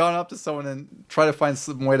never gone up to someone and try to find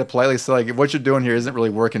some way to politely say, like, what you're doing here isn't really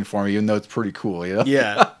working for me, even though it's pretty cool,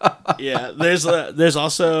 Yeah. There's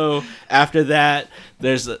also, after that,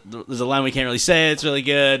 there's a line we can't really say. It's really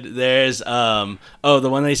good. There's the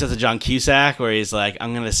one that he says to John Cusack, where he's like,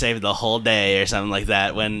 "I'm gonna save the whole day" or something like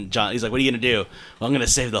that. When he's like, "What are you gonna do?" "Well, I'm gonna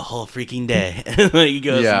save the whole freaking day." And he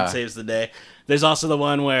goes and saves the day. There's also the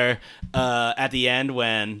one where at the end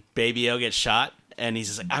when Baby O gets shot, and he's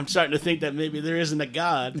just like, "I'm starting to think that maybe there isn't a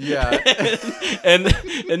God." Yeah.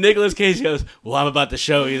 and Nicolas Cage goes, "Well, I'm about to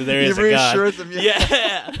show you there is a God." Reassures him,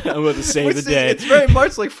 yeah. I'm about to save the day. It's very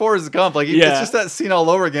much like Forrest Gump. Like, it's just that scene all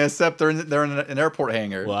over again, except they're in an airport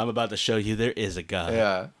hangar. "Well, I'm about to show you there is a God."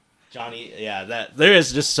 Yeah. Johnny, that there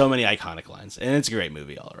is just so many iconic lines, and it's a great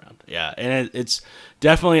movie all around. Yeah, and it's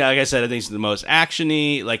definitely, like I said, I think it's the most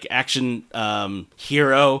actiony, like action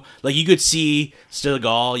hero. Like you could see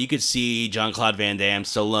Seagal, you could see Jean-Claude Van Damme,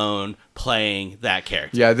 Stallone playing that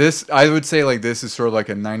character. Yeah, I would say like this is sort of like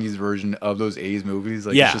a '90s version of those '80s movies.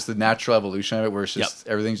 Like it's just the natural evolution of it, where it's just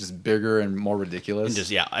everything's just bigger and more ridiculous. And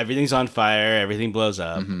just everything's on fire, everything blows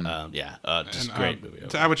up. Just a great movie.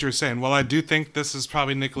 To add what you were saying, well, I do think this is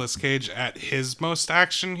probably Nicolas Cage at his most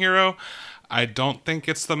action hero. I don't think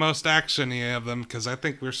it's the most actiony of them, because I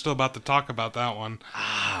think we're still about to talk about that one.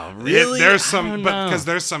 Oh, really? There's some, because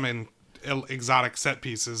there's some exotic set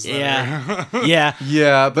pieces. Yeah,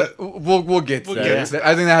 but we'll get to that.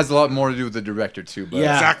 I think that has a lot more to do with the director too. But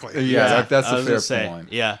exactly. Yeah, that's a fair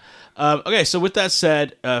point. Yeah. Okay, so with that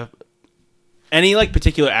said, any like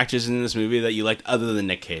particular actors in this movie that you liked other than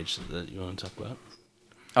Nic Cage that you want to talk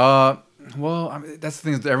about? Well, I mean, that's the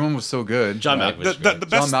thing. Is everyone was so good. John right? Malkovich is The great.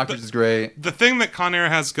 best, John Malkovich is great. The thing that Con Air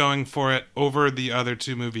has going for it over the other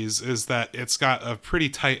two movies is that it's got a pretty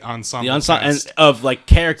tight ensemble. The ensemble and cast. of like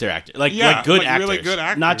character actors, like good like actors, really good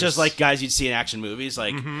actors. not just like guys you'd see in action movies,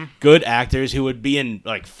 like good actors who would be in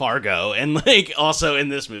like Fargo and like also in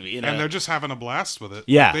this movie. You know? And they're just having a blast with it.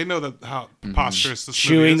 Yeah. Like, they know that how preposterous this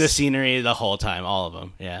chewing movie the is. scenery the whole time, all of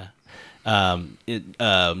them. Yeah,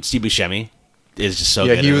 Steve Buscemi is just so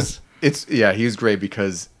Yeah, good. he in was. He was great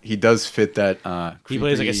because he does fit that. He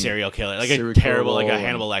plays like a serial killer, like a serial terrible, like a killer.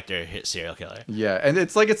 Hannibal Lecter serial killer. Yeah, and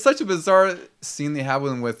it's like it's such a bizarre scene they have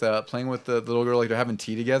with him with playing with the little girl, like they're having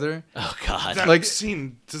tea together. Oh God, That like-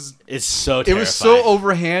 scene does. it's so It terrifying. was so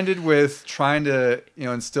overhanded with trying to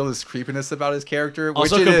instill this creepiness about his character,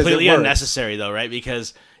 Also which it completely is, it works. unnecessary though, right?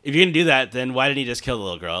 Because if you're gonna do that, then why didn't he just kill the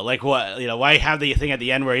little girl? Like what? Why have the thing at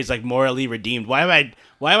the end where he's like morally redeemed? Why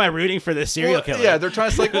am I rooting for this serial Well, killer? Yeah, they're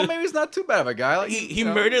trying to say, like, well, maybe he's not too bad of a guy. Like, he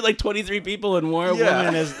murdered like 23 people and wore a Yeah.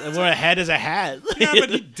 woman wore a head as a hat. Yeah,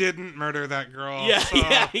 but he didn't murder that girl. yeah, so,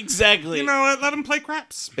 yeah, exactly. You know what? Let him play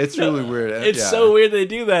craps. It's really weird. It's yeah. so weird they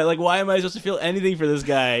do that. Like, why am I supposed to feel anything for this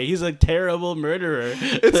guy? He's a terrible murderer.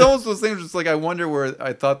 It's almost those things. It's like I wonder where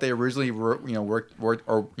I thought they originally worked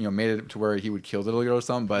or made it to where he would kill the little girl or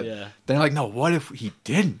something. But Yeah. then like, no, what if he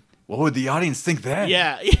didn't? What would the audience think then?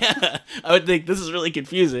 Yeah. I would think this is really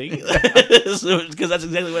confusing because that's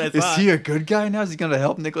exactly what I Is thought. he a good guy now? Is he going to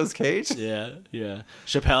help Nicolas Cage? Yeah.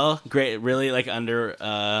 Chappelle, great, really like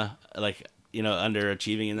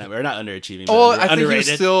underachieving in that, or not underachieving. But Oh, I think he underrated.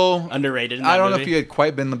 was still Underrated. In that I don't know movie. if he had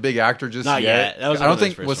quite been the big actor just Not yet. That was I one don't of those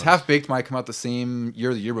think first was ones. Half Baked might come out the same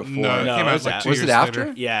year or the year before. No, it No, came it out was like after. 2 Was years it after?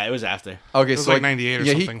 later. Yeah, it was after. Okay, It was so like 98 or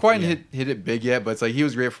yeah, something. he quite Yeah. hit it big yet, but it's like he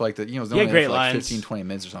was great for like the it was He had only great for like lines. 15, 20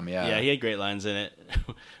 minutes or something. Yeah. Yeah, he had great lines in it.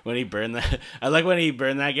 When he burned that, I like when he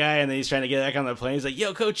burned that guy, and then he's trying to get back on the plane. He's like,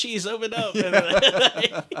 "Yo, Coach Cheese, open up!" And then, he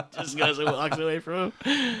just goes and walks away from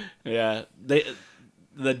him. Yeah,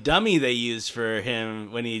 the dummy they used for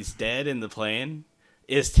him when he's dead in the plane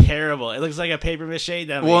is terrible. It looks like a paper mache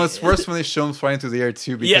dummy. Well, it's worse when they show him flying through the air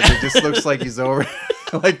too, because Yeah. it just looks like he's over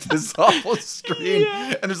like this awful screen,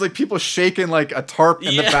 and there's like people shaking like a tarp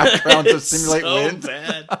in the background to it's simulate so wind.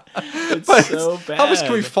 Bad. It's But so bad. how much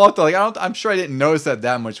can we fault that? Like I'm sure I didn't notice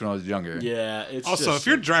that much when I was younger. Yeah. It's Also, just if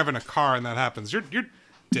you're driving a car and that happens, you're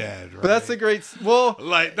dead. Right? But that's a great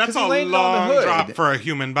like that's 'cause he a landed on the long hood. drop for a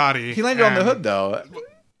human body. He landed on the and hood though.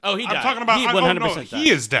 Oh, he died. I'm talking about. He I- 100% no, died. he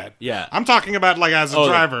is dead. Yeah. I'm talking about like as a Oh,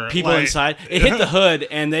 driver. people like, inside. It hit the hood,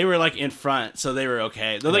 and they were like in front, so they were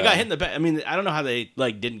okay. Though they got hit in the back. I mean, I don't know how they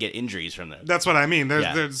like didn't get injuries from that. That's what I mean.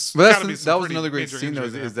 Yeah. There's But gotta be some that was pretty another great major scene though.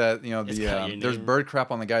 injuries Is there. that It's kinda your there's name. bird crap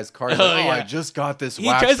on the guy's car. He's Oh, like, yeah. I just got this. He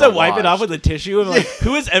wax tries to wipe it wash." off with a tissue. I'm like,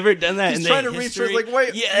 who has ever done that? He's in trying the to reach history? for it, like,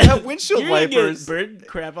 wait, yeah, you have windshield you're gonna get wipers. bird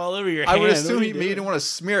crap all over your I hand. would What assume are he you maybe doing? didn't want to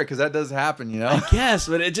smear it because that does happen, you know. Yes,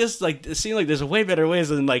 but it just like it seemed like there's way better ways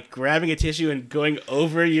than like grabbing a tissue and going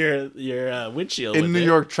over your windshield In with New it.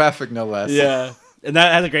 York traffic, no less. Yeah, and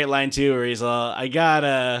that has a great line too, where he's all, "I got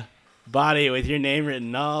a body with your name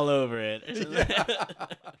written all over it."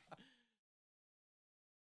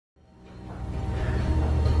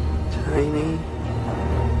 Tiny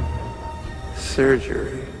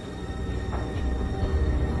surgery.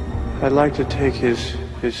 I'd like to take his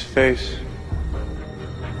face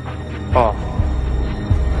off.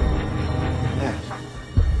 Yes.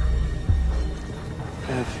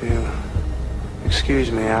 If you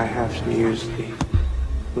excuse me, I have to use the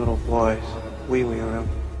little boy's wee-wee room.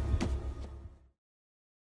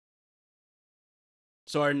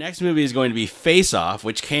 So our next movie is going to be Face Off,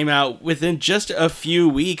 which came out within just a few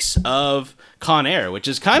weeks of Con Air, which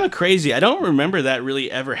is kind of crazy. I don't remember that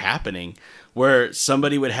really ever happening, where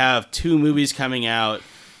somebody would have two movies coming out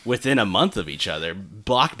within a month of each other,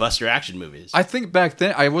 blockbuster action movies. I think back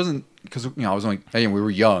then I wasn't, because I was only, again, we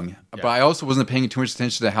were young, but I also wasn't paying too much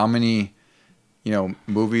attention to how many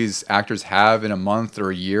movies actors have in a month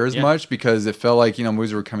or a year as much, because it felt like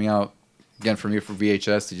movies were coming out, again for me for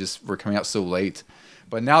VHS, they just were coming out so late.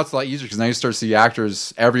 But now it's a lot easier because now you start to see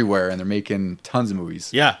actors everywhere and they're making tons of movies.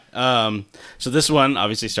 Yeah. So this one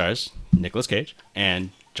obviously stars Nicolas Cage and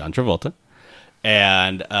John Travolta,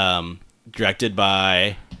 and directed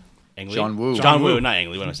by Ang Lee? John Woo. John Woo, not Ang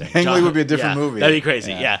Lee. What am I saying? Ang Lee John- would be a different yeah, movie. That'd be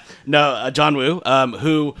crazy. Yeah. Yeah. No, John Woo,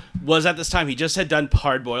 who was at this time, he just had done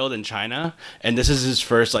Hard Boiled in China, and this is his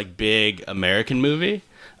first like big American movie.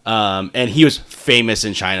 And he was famous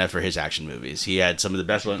in China for his action movies. He had some of the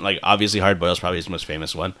best ones, like obviously Hard Boiled is probably his most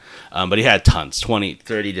famous one. But he had tons, 20,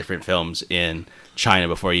 30 different films in China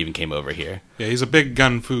before he even came over here. Yeah, he's a big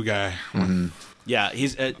gun fu guy. Mm-hmm. Yeah,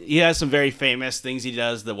 he has some very famous things he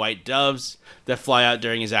does. The white doves that fly out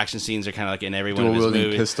during his action scenes are kind of like in every one of his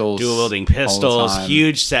movies. Dual-wielding pistols,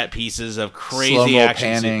 huge set pieces of crazy slow-mo action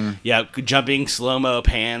panning. scenes. Yeah, jumping slow-mo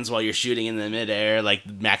pans while you're shooting in the midair, like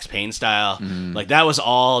Max Payne style. Like that was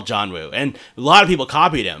all John Woo, and a lot of people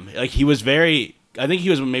copied him. Like he was very, I think he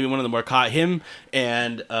was maybe one of the more him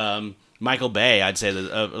and Michael Bay, I'd say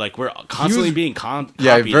that like we're constantly being copied.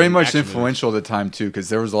 Yeah, very much influential at the time too, because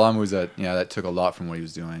there was a lot of movies that took a lot from what he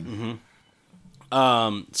was doing.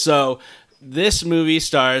 So this movie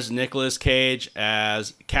stars Nicolas Cage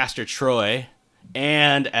as Castor Troy,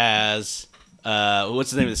 and as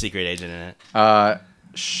what's the name of the secret agent in it?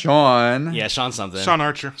 Sean. Yeah, Sean something. Sean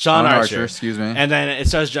Archer. Sean Archer. Excuse me. And then it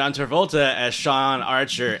stars John Travolta as Sean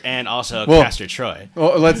Archer and also Castor Troy.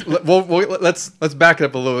 Well, let's back it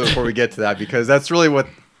up a little bit before we get to that, because that's really what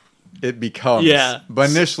it becomes. Yeah. But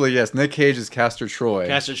initially, yes, Nic Cage is Castor Troy.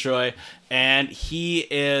 Castor Troy, and he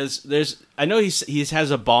is. I know he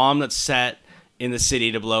has a bomb that's set in the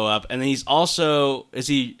city to blow up, and then he's also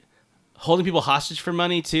he holding people hostage for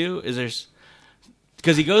money too?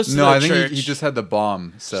 Because he goes to the church. No, I think he just had the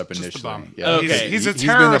bomb set up initially. Just the bomb. Yeah. Okay. He's a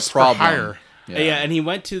terrorist for hire. Yeah, and he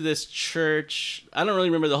went to this church. I don't really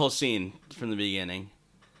remember the whole scene from the beginning.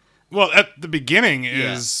 Well, at the beginning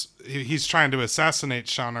is he's trying to assassinate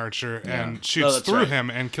Sean Archer and shoots through him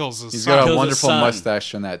and kills his son. He's got a Kills wonderful his son.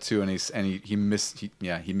 mustache in that too, and he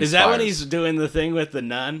misfires. Is that when he's doing the thing with the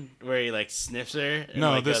nun where he like sniffs her? And,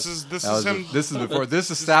 No, like, this is him. This is before. This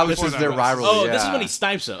establishes their rivalry. Oh, this is when he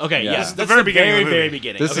snipes him. Okay, Yeah. yes, The that's very the beginning of the movie. very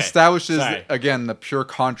beginning. This Okay. establishes Sorry. again the pure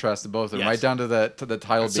contrast of both of them, Yes. right down to the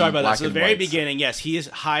title Sorry being about that. black So and the very white. beginning, yes, he is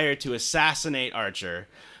hired to assassinate Archer,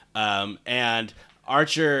 and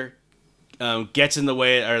Archer gets in the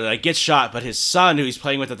way or like gets shot, but his son, who he's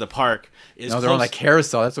playing with at the park, is No, they're on close- the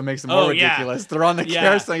carousel. That's what makes it more yeah. ridiculous. They're on the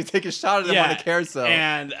carousel. You take a shot at them on the carousel.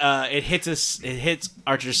 and it hits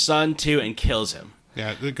Archer's son too and kills him.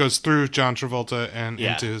 Yeah, it goes through John Travolta and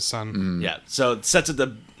into his son. Yeah, so it sets up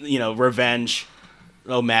the revenge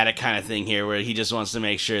romantic kind of thing here, where he just wants to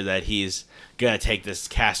make sure that he's gonna take this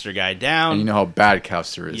Castor guy down. And you know how bad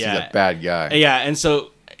Castor is. Yeah. He's a bad guy. Yeah, and so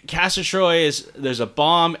Castor Troy there's a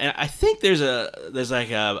bomb, and I think there's like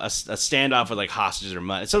a standoff with like hostages or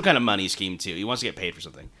money, some kind of money scheme too. He wants to get paid for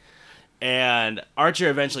something, and Archer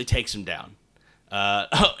eventually takes him down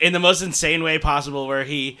in the most insane way possible, where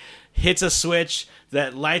he hits a switch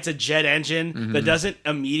that lights a jet engine that doesn't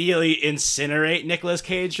immediately incinerate Nicolas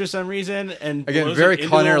Cage for some reason, and Again, blows very him into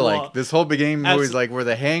Con Air the like. wall. This whole beginning movie is like where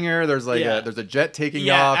the hangar, there's like there's a jet taking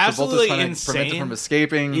off. Travolta's absolutely trying to prevent it insane. from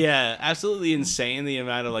escaping. Yeah, absolutely insane the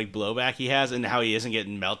amount of like blowback he has and how he isn't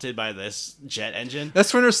getting melted by this jet engine.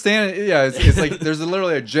 That's to understand. Yeah, it's like there's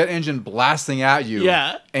literally a jet engine blasting at you.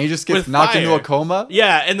 Yeah. And he just gets With knocked into a fire. coma.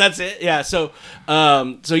 Yeah, and that's it. Yeah, so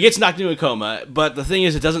he gets knocked into a coma, but the thing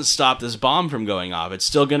is, it doesn't stop this bomb from going off. It's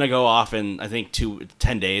still gonna go off in I think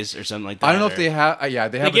 10 days or something like that. I don't know if they have. They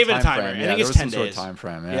have. They gave a it a timer. frame. I Yeah, think there it's was 10 some sort days. of time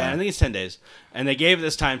frame. Yeah, I think it's 10 days, and they gave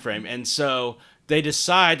this time frame, and so they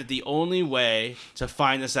decide that the only way to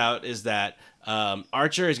find this out is that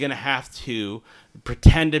Archer is gonna have to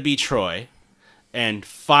pretend to be Troy and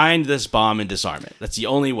find this bomb and disarm it. That's the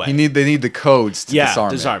only way. They need the codes to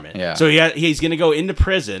disarm it. Yeah. So he's going to go into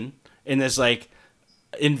prison in this like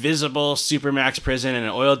invisible supermax prison in an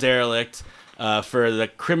oil derelict for the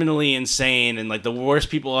criminally insane and like the worst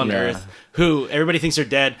people on earth who everybody thinks are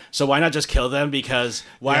dead. So why not just kill them? Because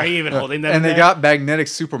why are you even holding them? And they there? got magnetic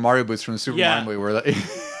Super Mario boots from the Super Mario movie where they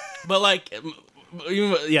But like,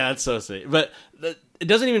 that's so sweet. But it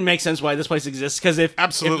doesn't even make sense why this place exists, because if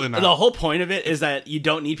Absolutely not. the whole point of it is that you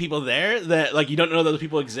don't need people there, that like you don't know those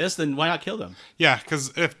people exist, then why not kill them? Yeah,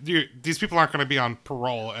 because if these people aren't going to be on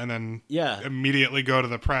parole and then immediately go to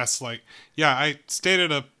the press, like, I stayed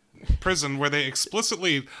at a prison where they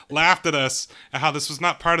explicitly laughed at us at how this was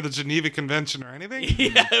not part of the Geneva Convention or anything.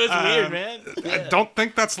 Yeah, it was weird, man. I don't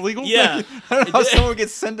think that's legal. Yeah, I don't know how someone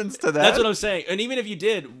gets sentenced to that. That's what I'm saying. And even if you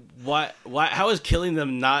did, why? How is killing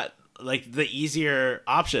them not like the easier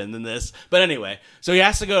option than this? But anyway, so he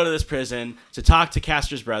has to go to this prison to talk to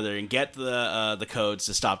Castor's brother and get the codes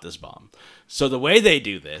to stop this bomb. So the way they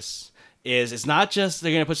do this is it's not just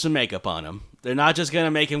they're going to put some makeup on him. They're not just going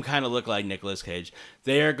to make him kind of look like Nicolas Cage.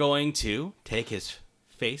 They are going to take his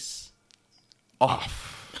face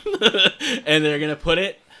off. And they're going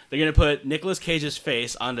to put Nicolas Cage's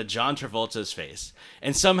face onto John Travolta's face,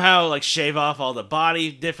 and somehow like shave off all the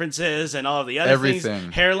body differences and all of the other Everything.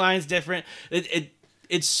 things. Hairline's different.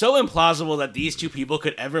 it's so implausible that these two people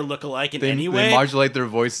could ever look alike in any way. They modulate their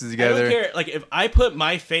voices together. I don't care. Like, if I put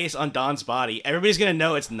my face on Don's body, everybody's gonna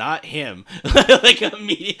know it's not him. Like not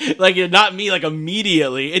me. Like,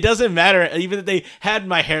 immediately, it doesn't matter. Even if they had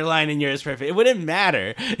my hairline and yours perfect, it wouldn't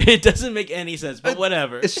matter. It doesn't make any sense. But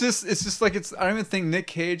whatever. It's just like I don't even think Nic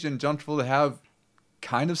Cage and John Travolta have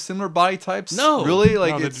kind of similar body types. No, really,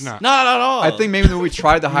 like no, it's not at all. I think maybe we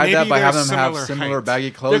tried to hide that by Maybe having them they're have similar heights. baggy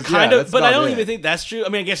clothes. They're kind of, that's but I about don't it. even think that's true. I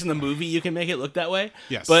mean, I guess in the movie you can make it look that way.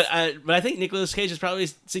 Yes. But I think Nicolas Cage is probably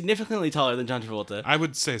significantly taller than John Travolta. I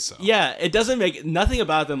would say so. Yeah, it doesn't make nothing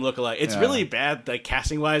about them look alike. It's Yeah. really bad, like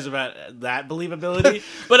casting wise, about that believability.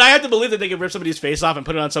 But I have to believe that they could rip somebody's face off and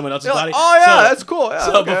put it on someone else's You're body. like, oh yeah, So- that's cool. Yeah,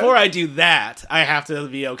 So okay. before I do that, I have to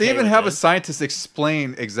be okay. They even with have a this. scientist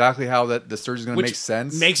explain exactly how that the surgery's going to Which make sense.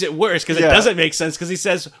 Makes it worse because Yeah. it doesn't make sense because he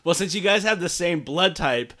says, "Well, since you guys have the same blood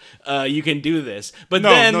type, you can do this." But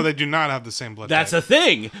then No, they do not have the same blood that's type. a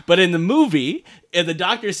thing. But in the movie, the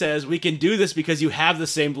doctor says we can do this because you have the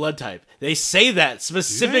same blood type. They say that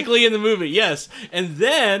specifically in the movie, yes. And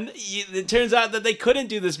then it turns out that they couldn't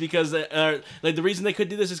do this because, the reason they could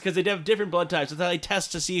do this is because they have different blood types. That's how they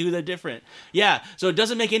test to see who they're different. Yeah, so it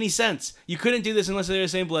doesn't make any sense. You couldn't do this unless they're the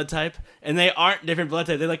same blood type, and they aren't different blood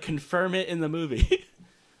type. They like confirm it in the movie.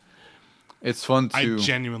 It's fun I to.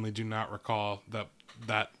 genuinely do not recall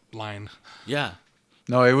that line. Yeah.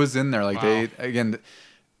 No, it was in there. Like Wow.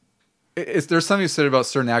 there's something said about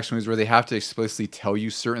certain action movies where they have to explicitly tell you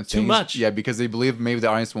certain things. Too much. Yeah, because they believe maybe the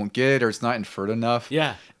audience won't get it or it's not inferred enough.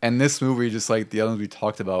 Yeah. And this movie, just like the others we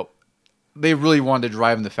talked about, they really wanted to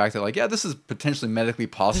drive in the fact that, like, yeah, this is potentially medically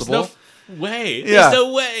possible. There's no way. Yeah. There's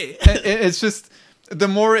no way. And it's just the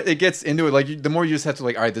more it gets into it, like the more you just have to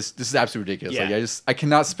like, all right, this is absolutely ridiculous. Yeah. Like I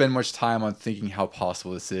cannot spend much time on thinking how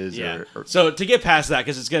possible this is. Yeah. Or So to get past that,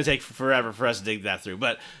 because it's going to take forever for us to dig that through,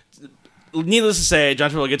 but needless to say, John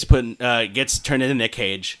Travolta gets turned into Nic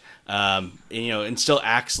Cage, and still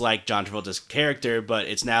acts like John Travolta's character, but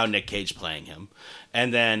it's now Nic Cage playing him.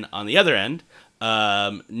 And then on the other end,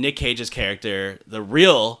 Nic Cage's character, the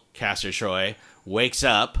real Castor Troy, wakes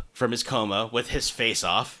up from his coma with his face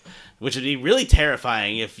off, which would be really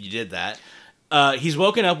terrifying if you did that. He's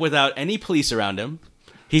woken up without any police around him.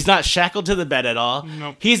 He's not shackled to the bed at all.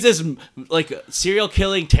 Nope. He's this like serial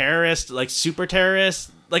killing terrorist, like super terrorist,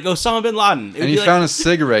 like Osama bin Laden. and he found a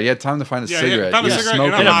cigarette. He had time to find a Yeah, cigarette. found a He was cigarette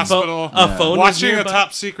in a smoking. hospital. A phone was watching a nearby.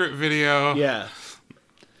 top secret video. Yeah.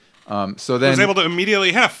 So He then was able to immediately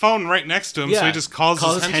he had a phone right next to him, so Yeah. he just calls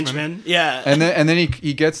his henchman. henchman. Yeah. and then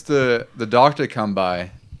he gets the doctor to come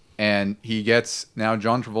by, and he gets now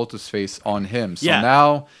John Travolta's face on him. So Yeah.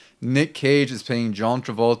 now Nic Cage is playing John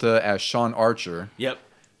Travolta as Sean Archer. Yep.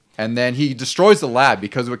 And then he destroys the lab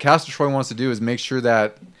because what Castor Troy wants to do is make sure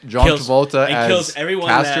that John Travolta and as kills everyone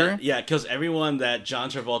Castor. kills everyone that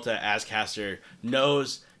John Travolta as Castor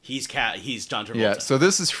knows he's John Travolta. Yeah, so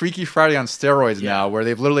this is Freaky Friday on steroids Yeah. now, where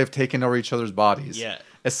they've literally have taken over each other's bodies. Yeah.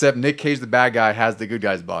 Except Nic Cage, the bad guy, has the good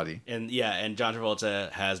guy's body. and John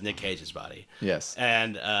Travolta has Nic Cage's body. Yes.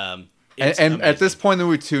 And And at this point in the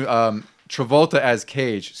movie, too, Travolta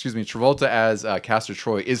as Castor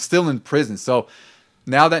Troy is still in prison. So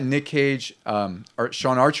now that Nic Cage, or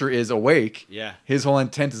Sean Archer, is awake, Yeah. his whole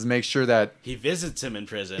intent is to make sure that he visits him in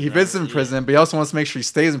prison. he visits him in prison, but he also wants to make sure he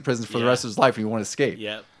stays in prison for the Yeah. rest of his life and he won't escape.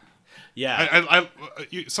 Yep. Yeah.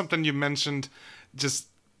 Something you mentioned just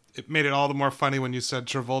it made it all the more funny when you said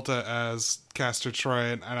Travolta as Castor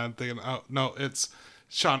Troy, and I'm thinking, oh no, it's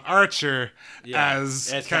Sean Archer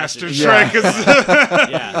as Castor Troy.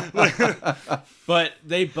 Yeah. But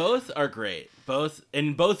they both are great. Both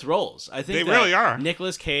in both roles. I think They that really are.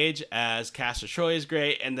 Nicolas Cage as Castor Troy is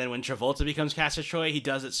great, and then when Travolta becomes Castor Troy, he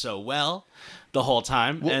does it so well the whole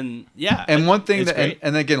time. And yeah. And one thing it's that, great.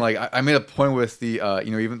 and again, like I made a point with the,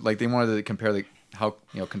 even like they wanted to compare like how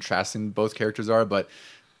contrasting both characters are, but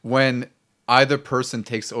when either person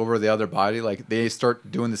takes over the other body, like they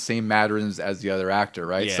start doing the same mannerisms as the other actor,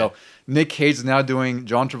 right? Yeah. So Nic Cage is now doing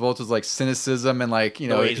John Travolta's like cynicism and like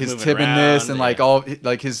way he's his moving timidness around, and like yeah. all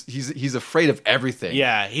like he's afraid of everything.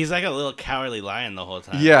 Yeah, he's like a little cowardly lion the whole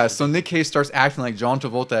time. Yeah, so Nic Cage starts acting like John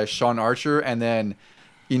Travolta as Sean Archer, and then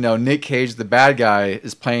Nic Cage, the bad guy,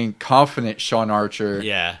 is playing confident Sean Archer.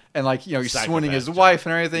 Yeah. And like he's Psychopath swooning his John. wife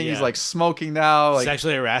and everything. Yeah. He's like smoking now. Like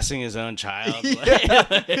Sexually harassing his own child.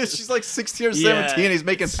 yeah, she's like 16 or 17. Yeah. He's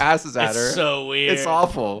making passes at It's her. so weird. It's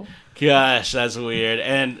awful. Gosh, that's weird.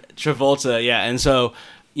 And Travolta, yeah. And so,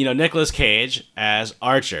 Nicolas Cage as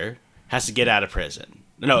Archer has to get out of prison.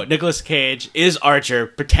 No, Nicolas Cage is Archer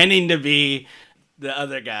pretending to be the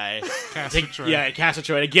other guy, Castor Troy. yeah, Castor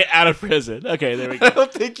Troy, to get out of prison. Okay, there we I go.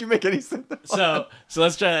 don't think you make any sense. So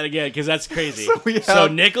let's try that again because that's crazy. So So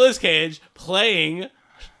Nicolas Cage playing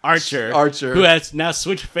Archer, who has now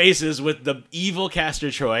switched faces with the evil Castor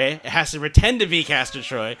Troy, has to pretend to be Castor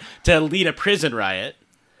Troy to lead a prison riot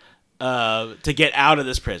to get out of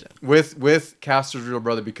this prison. With Castor's real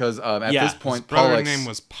brother, because at this point, His brother's Pollux, name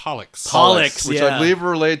was Pollux. Pollux, which yeah. I believe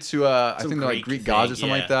related to I Some think they're like Greek Greek gods or thing,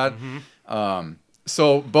 something yeah. like that.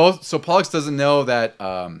 So Pollux doesn't know that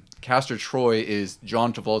Castor Troy is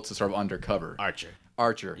John Travolta's sort of undercover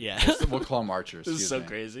Archer. Yeah. We'll call him Archer. This is excuse so me.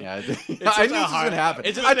 crazy. Yeah, I It's knew such this a was hard- gonna happen.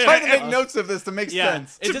 it's just I been- tried to make notes of this to make Yeah.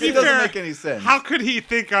 sense. It's It just doesn't been- make any sense. How could he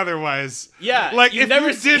think otherwise? Yeah, like you if never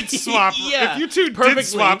you did see- swap, yeah, if you two perfectly. did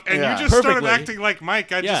swap, and Yeah. you just started Perfectly. acting like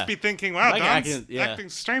Mike, I'd Yeah. just be thinking, "Wow, Mike Don's acting- yeah. acting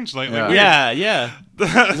strange lately." Yeah. Weird. Yeah.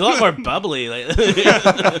 He's a lot more bubbly. Like,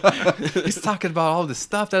 He's talking about all this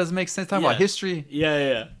stuff that doesn't make sense. Talking about history.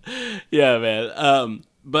 Yeah, man.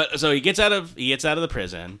 But so he gets out of the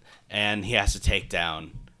prison and he has to take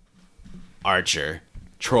down Archer.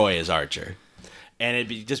 Troy is Archer, and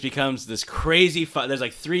it just becomes this crazy fight. There's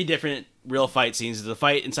like 3 different real fight scenes. There's the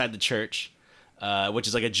fight inside the church, which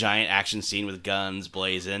is like a giant action scene with guns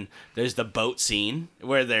blazing. There's the boat scene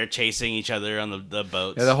where they're chasing each other on the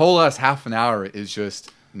boats. Yeah, the whole last half an hour is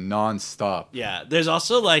just non-stop. Yeah, there's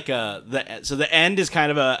also like the end is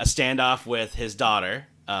kind of a standoff with his daughter,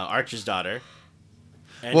 Archer's daughter,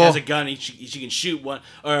 and has a gun. She can shoot one,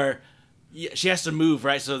 or she has to move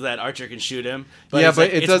right so that Archer can shoot him. But But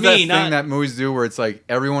like, it it's does that me, thing not- that movies do where it's like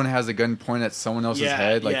everyone has a gun pointed at someone else's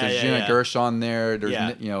head. Like there's Gina Gershon there. There's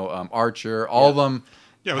Archer. All of them.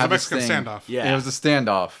 Yeah, it was a have this Mexican thing. standoff. Yeah. It was a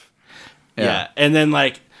standoff. Yeah, and then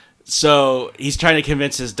like. So he's trying to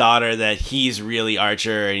convince his daughter that he's really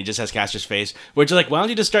Archer and he just has Castor's face. Which, like, why don't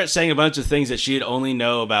you just start saying a bunch of things that she'd only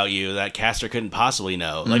know about you that Castor couldn't possibly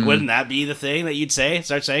know? Like, wouldn't that be the thing that you'd say?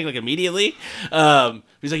 Start saying, like, immediately?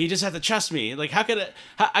 He's like, you just have to trust me. Like, how could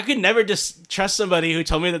I could never just trust somebody who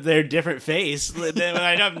told me that they're a different face when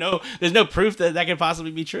I have there's no proof that could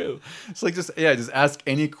possibly be true. It's like just ask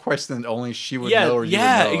any question that only she would know or you would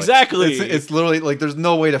know. Exactly. It's literally like there's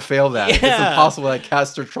no way to fail that. Yeah. It's impossible that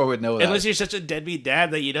Castor Troy would know that. Unless you're such a deadbeat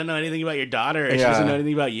dad that you don't know anything about your daughter and she Yeah. doesn't know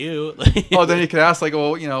anything about you. Oh, then you could ask like,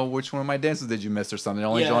 well, which one of my dances did you miss or something?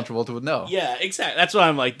 Only John Travolta would know. Yeah, exactly. That's why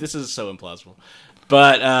I'm like, this is so implausible.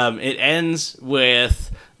 But it ends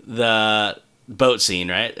with the boat scene,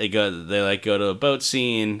 right? They go to a boat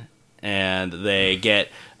scene and they get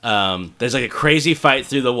there's like a crazy fight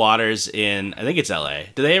through the waters in, I think it's LA.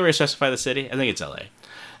 Do they ever specify the city? I think it's LA.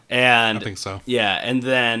 And I think so. Yeah, and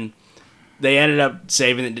then they ended up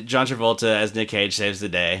saving John Travolta as Nic Cage saves the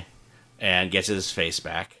day and gets his face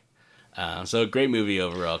back. So a great movie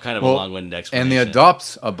overall. Kind of a long-winded explanation. And they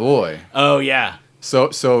adopt a boy. Oh yeah.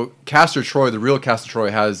 So Castor Troy, the real Castor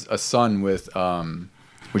Troy, has a son with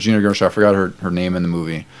Gina Gershon. I forgot her name in the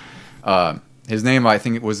movie. His name, I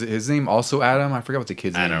think it was his name also Adam. I forgot what the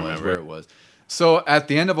kid's name was. remember. Where it was. So at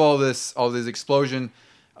the end of all this explosion,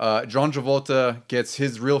 John Travolta gets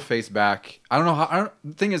his real face back. I don't know how.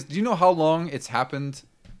 The thing is, do you know how long it's happened,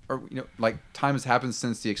 or like time has happened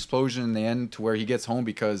since the explosion in the end to where he gets home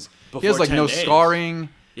because he has like 10 no days. scarring.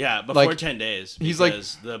 Yeah, before Like, 10 days. he's like-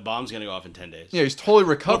 Because the bomb's going to go off in 10 days. Yeah, he's totally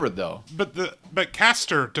recovered though. But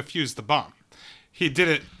Castor defused the bomb. He did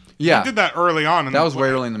it. Yeah. He did that early on. That was way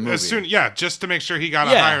early in the movie. Just to make sure he got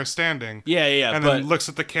a Yeah. higher standing. Yeah, And but then looks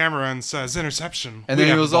at the camera and says, "Interception." And We then he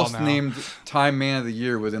have was the ball also now. named Time Man of the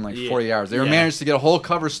Year within like 40 hours. They were Yeah. managed to get a whole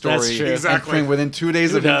cover story That's true. and Exactly. print within 2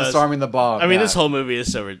 days Who of him knows? disarming the bomb. I mean, Yeah. this whole movie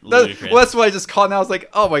is so That- ludicrous. well, that's why I just called. And I was like,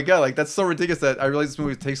 oh my god, like that's so ridiculous that I realized this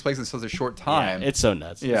movie takes place in such a short time. Yeah, it's so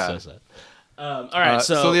nuts. Yeah. It's so sad. All right,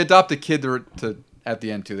 so they adopt a kid to at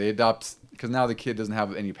the end too. They adopt because now the kid doesn't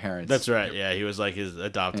have any parents. That's right. Yeah, he was like his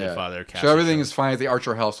adopted father. So everything is fine at the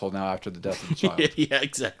Archer household now after the death of the child. Yeah,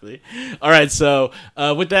 exactly. All right, so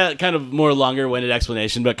with that kind of more longer-winded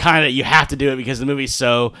explanation, but kind of you have to do it because the movie's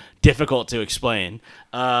so difficult to explain.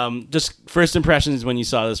 Just first impressions when you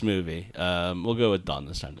saw this movie. We'll go with Don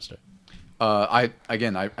this time to start. I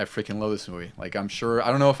freaking love this movie. Like I'm sure I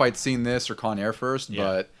don't know if I'd seen this or Con Air first,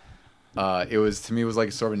 but it was to me it was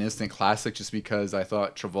like sort of an instant classic just because I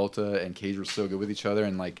thought Travolta and Cage were so good with each other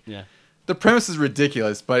and like the premise is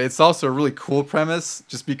ridiculous, but it's also a really cool premise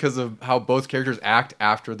just because of how both characters act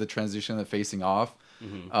after the transition of facing off.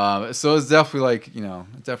 So it's definitely like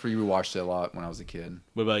definitely rewatched it a lot when I was a kid.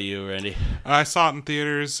 What about you, Randy? I saw it in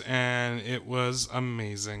theaters and it was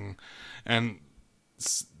amazing. And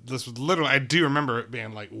this was literally, I do remember it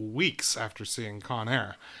being like weeks after seeing Con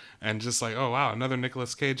Air. and just like, oh wow, another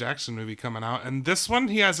Nicolas Cage action movie coming out. And this one,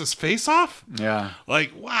 he has his face off. Yeah.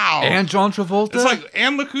 Like, wow. And John Travolta. It's like,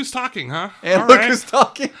 and look who's talking, huh? And All look right. who's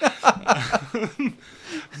talking.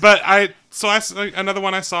 But another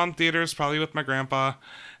one I saw in theaters, probably with my grandpa,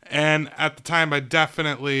 and at the time I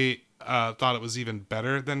definitely thought it was even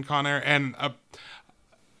better than Con Air. And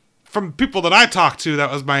from people that I talked to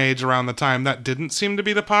that was my age around the time, that didn't seem to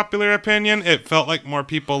be the popular opinion. It felt like more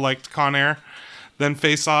people liked Con Air than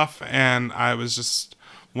Face Off, and I was just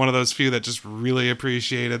one of those few that just really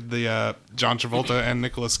appreciated the John Travolta and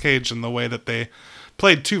Nicolas Cage and the way that they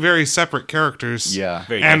played two very separate characters. Yeah.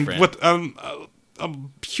 Very and different. with a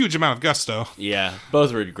huge amount of gusto. Yeah,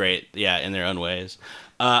 both were great. Yeah, in their own ways.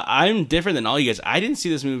 I'm different than all you guys. I didn't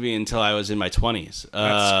see this movie until I was in my 20s.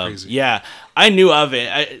 That's crazy. Yeah, I knew of it.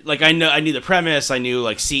 I knew the premise. I knew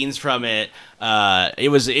like scenes from it.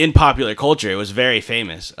 It was in popular culture. It was very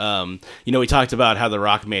famous. We talked about how The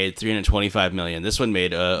Rock made $325 million. This one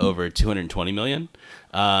made over $220 million.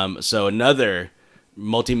 So another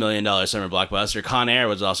multi-million-dollar summer blockbuster. Con Air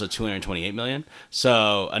was also $228 million.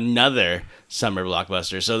 So another summer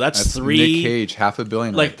blockbuster. So that's three. Nick Cage, $500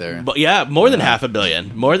 million right there. Yeah, more than $500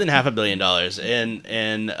 million. More than $500 million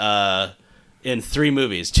in three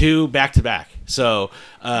movies, 2 back to back. So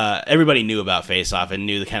everybody knew about Face Off and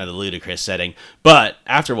knew the kind of the ludicrous setting. But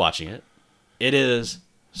after watching it, it is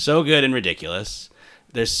so good and ridiculous.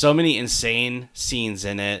 There's so many insane scenes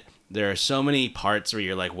in it. There are so many parts where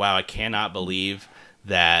you're like, wow, I cannot believe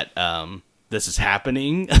that this is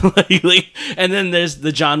happening. And then there's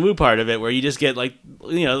the John Woo part of it where you just get like,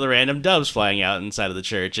 the random doves flying out inside of the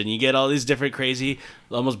church, and you get all these different crazy,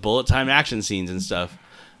 almost bullet time action scenes and stuff,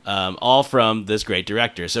 all from this great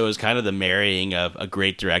director. So it was kind of the marrying of a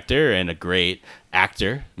great director and a great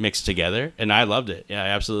actor mixed together, and I loved it. Yeah, I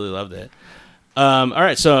absolutely loved it. All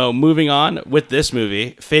right, so moving on with this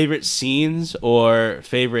movie, favorite scenes or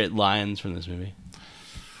favorite lines from this movie?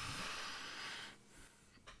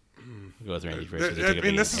 We'll go with Randy first.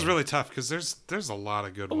 This is really tough because there's a lot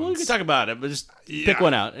of good ones. We can talk about it, but just pick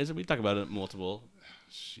one out. We talk about it multiple.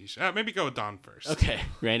 Sheesh. Maybe go with Don first. Okay,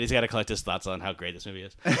 Randy's got to collect his thoughts on how great this movie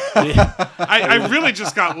is. I really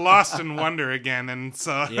just got lost in wonder again, and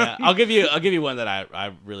so yeah, I'll give you one that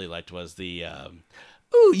I really liked was the.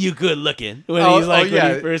 Ooh, you good looking. When he's like,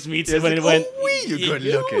 when he first meets him, when you good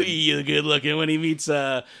looking. You good looking. When he meets,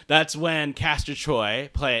 that's when Castor Troy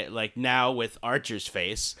now with Archer's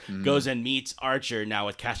face goes and meets Archer now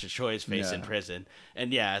with Castor Troy's face in prison,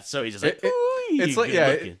 and so he's just like, it's like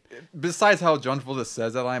looking. Besides how John Travolta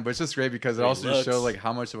says that line, but it's just great because it also just shows like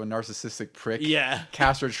how much of a narcissistic prick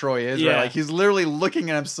Castor Troy is. Right, like he's literally looking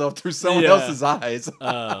at himself through someone else's eyes.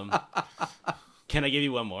 Can I give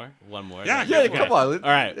you one more? Yeah, come on. All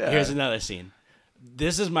right, here's another scene.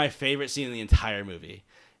 This is my favorite scene in the entire movie.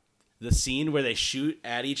 The scene where they shoot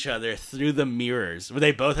at each other through the mirrors, where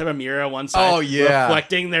they both have a mirror on one side,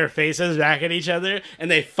 reflecting their faces back at each other,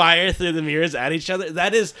 and they fire through the mirrors at each other.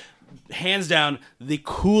 That is hands down the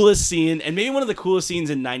coolest scene, and maybe one of the coolest scenes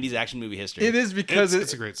in 90s action movie history. It is because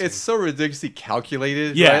it's a great scene. It's so ridiculously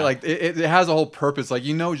calculated. Yeah. Right? Like it has a whole purpose. Like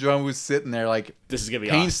John was sitting there like this is gonna be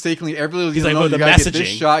painstakingly. Everybody he's like, you the gotta messaging. get this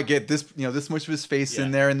shot, get this this much of his face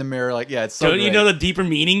in there in the mirror. Like it's so. Don't great. you know the deeper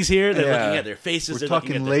meanings here? They're looking at their faces. We're they're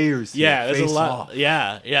talking looking at layers. Yeah, there's a lot. Off.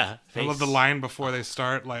 Yeah. I love the line before they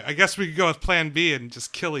start. Like, I guess we could go with Plan B and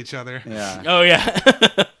just kill each other. Yeah. Oh yeah.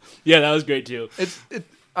 Yeah, that was great too.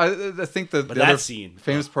 I think the that other scene,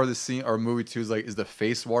 famous part of the scene or movie too is the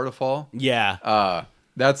face waterfall. Yeah.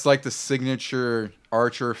 That's like the signature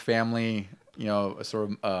Archer family, a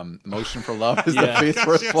sort of motion for love is the face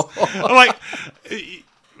waterfall.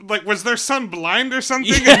 Like, was their son blind or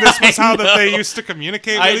something? And this was how that they used to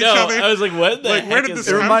communicate with each other? I was like, what the heck where did this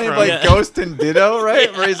It come reminded from? me of Ghost and Ditto, right?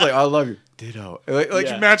 Where he's like, I love you. Ditto.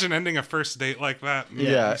 Imagine ending a first date like that. And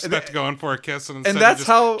expect going for a kiss, and instead that's you just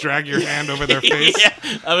how drag your hand over their face.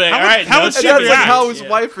 I'm like, all right, how would and she that's react? like how his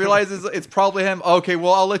wife realizes it's probably him. Okay,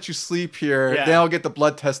 well, I'll let you sleep here. Yeah. Then I'll get the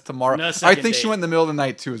blood test tomorrow. No I second think she date. went in the middle of the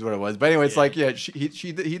night too, is what it was. But anyway, it's like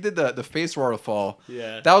he did the face waterfall.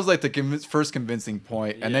 Yeah. That was like the first convincing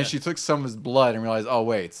point, and then she took some of his blood and realized, oh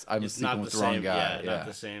wait, I'm It's sleeping not with the the wrong same. guy. Not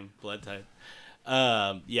the same blood type.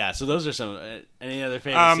 So those are some. Any other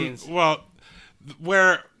favorite scenes? Well,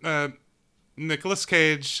 where Nicolas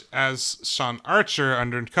Cage as Sean Archer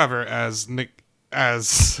undercover as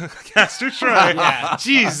Castor Troy. Yeah.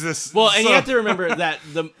 Jesus. Well, and you have to remember that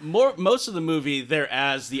most of the movie they're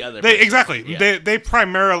as the other. They person. exactly. Yeah. They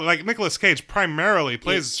primarily, like, Nicolas Cage primarily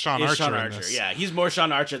plays Sean Archer in this. Yeah, he's more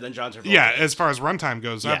Sean Archer than John Travolta. Yeah, as far as runtime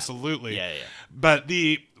goes, Yeah. absolutely. Yeah. But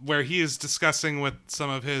where he is discussing with some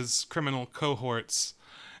of his criminal cohorts,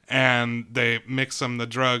 and they mix him the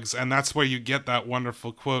drugs, and that's where you get that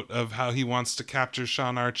wonderful quote of how he wants to capture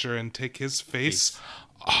Sean Archer and take his face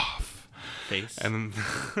off. Face. And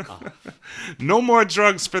no more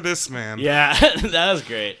drugs for this man. Yeah, that was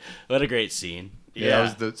great. What a great scene. Yeah, that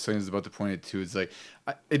was the something I was about to point it to. It's like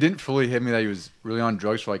it didn't fully hit me that he was really on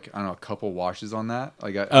drugs for like I don't know a couple washes on that.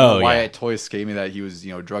 Like I don't know why it totally escaped me that he was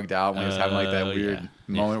drugged out when he was having like that weird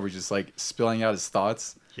moment where he's just like spilling out his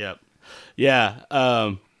thoughts. Yep.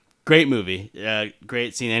 Yeah. Great movie.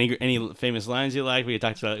 Great scene. Any famous lines you like? We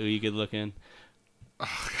talked about who you could look in.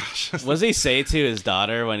 Oh gosh. What does he say to his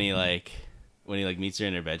daughter when he meets her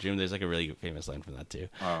in her bedroom? There's like a really famous line from that too.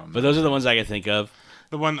 But those are the ones I can think of.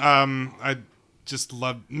 The one I just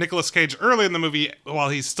loved Nicolas Cage early in the movie while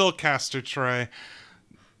he's still Castor Troy,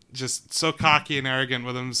 just so cocky and arrogant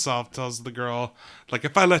with himself, tells the girl, like,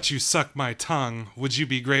 if I let you suck my tongue, would you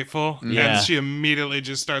be grateful? Yeah. And she immediately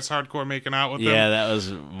just starts hardcore making out with him. Yeah, that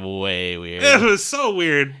was way weird. It was so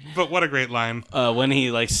weird, but what a great line. When he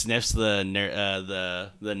like sniffs the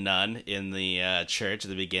nun in the church at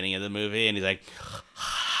the beginning of the movie, and he's like,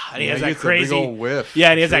 and he has that crazy big old whiff. Yeah,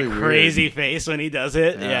 and he has It's that really crazy weird. face when he does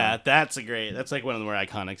it. Yeah. Yeah, that's like one of the more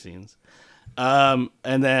iconic scenes. And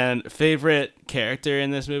then favorite character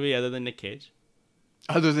in this movie other than Nic Cage?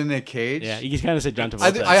 Other than Nic Cage? Yeah, you kind of said John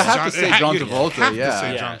Travolta. I have to say John you Travolta. have to Yeah,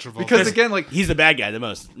 say John Travolta. because again, like he's the bad guy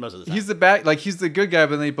most of the time. he's the bad, like he's the good guy,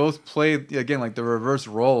 but they both play again like the reverse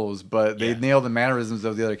roles, but they nail the mannerisms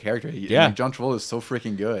of the other character. Like, John Travolta is so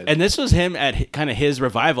freaking good. And this was him at kind of his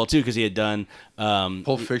revival too, because he had done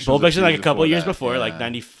Pulp Fiction like a couple years before, yeah. like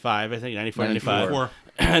 95, I think, 94, 94. 95.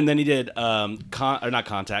 And then he did not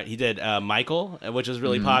Contact. He did Michael, which was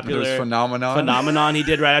really popular. There's Phenomenon he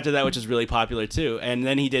did right after that, which is really popular too. And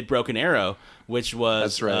then he did Broken Arrow, which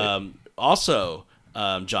was That's right. also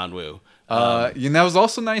John Woo. And that was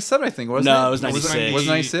also 97, I think, wasn't it? No, it was 96. Was it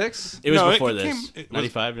 96? It was No, before it this. came- it was-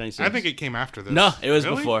 95, 96. I think it came after this. No, it was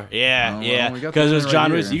Really? before. Yeah, Oh, well, yeah. we got Because the it was right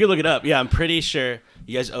John here. Woo's. You can look it up. Yeah, I'm pretty sure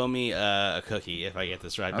you guys owe me a cookie if I get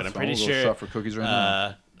this right. But I'm pretty sure. Shop for cookies right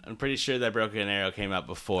now. I'm pretty sure that Broken Arrow came out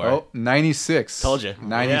before. Oh, 96. Told you.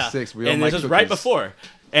 96. Yeah. We all And like this was right cookies. before.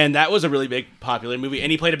 And that was a really big, popular movie. And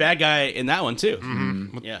he played a bad guy in that one, too.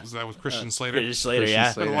 Yeah. Was that with Christian Slater? Christian Slater, Christian yeah.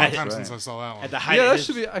 It's been a Slater. long That's time right. since I saw that one. At the height Yeah, of that his-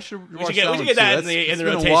 should be. I should We watch should get that one that too. in the It's been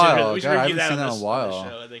rotation. a while. We should God, I review haven't that seen on that in a the while.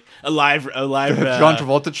 show, I think. A live John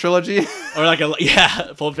Travolta trilogy. or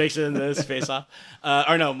like Pulp Fiction, this Face Off,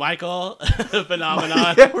 or no, Michael,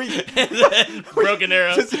 Phenomenon, Yeah, and then Broken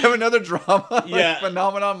Arrow. Does he have another drama? Like Yeah.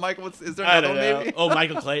 Phenomenon. Michael, is there I another don't one know. maybe? Oh,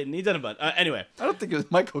 Michael Clayton. He's done a bunch. Anyway, I don't think it was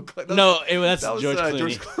Michael Clayton. no, that's that was, George Clooney.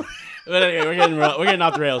 George Clooney. But anyway, we're getting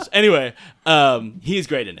off the rails. Anyway, he's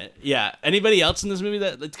great in it. Yeah. Anybody else in this movie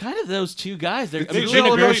that it's kind of those two guys? They're They Gina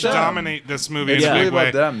really Gershon. dominate this movie It's in a really big way.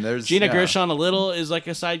 about them. There's Gina yeah. Gershon a little is like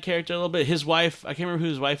a side character a little bit. His wife, I can't remember who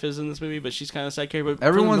his wife is in this movie, but she's kind of a side character. But for the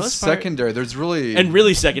Everyone's most part- secondary. There's really and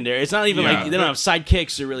really secondary. It's not even Yeah. like they don't have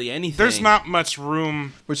sidekicks or really anything. There's not much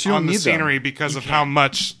room But you don't on the need them. scenery because You of how can't.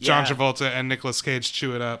 much John Yeah. Travolta and Nicolas Cage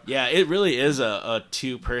chew it up. Yeah, it really is a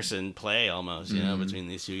two-person play almost, you know, Mm-hmm. between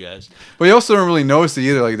these two guys. But you also don't really notice it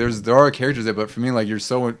either. Like there are characters there, but for me, like you're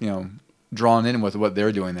so drawn in with what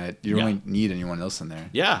they're doing that you don't really need anyone else in there.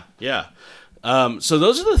 Yeah, yeah. So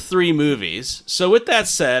those are the three movies. So with that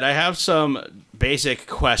said, I have some basic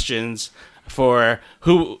questions for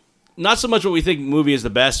who, not so much what we think movie is the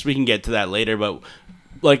best, we can get to that later, but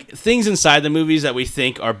like things inside the movies that we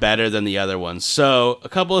think are better than the other ones. So a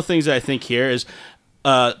couple of things that I think here is,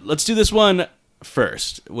 let's do this one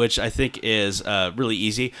first, which I think is really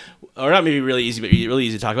easy, or not maybe really easy, but really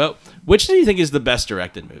easy to talk about. Which do you think is the best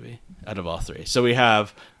directed movie out of all three? So we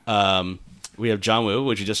have John Woo,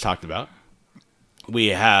 which we just talked about. We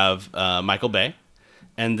have Michael Bay,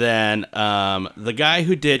 and then the guy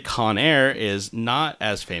who did Con Air is not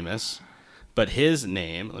as famous, but his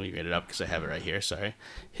name, let me read it up because I have it right here. Sorry,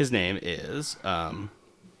 his name is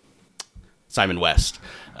Simon West.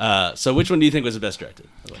 So which one do you think was the best directed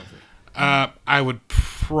of all three? I would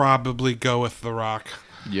probably go with The Rock.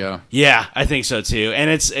 Yeah. Yeah, I think so too. And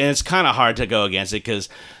it's kind of hard to go against it because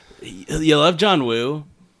you love John Woo,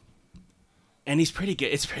 and he's pretty good.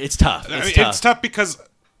 It's tough. It's tough because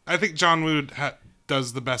I think John Woo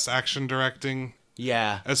does the best action directing.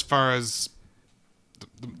 Yeah. As far as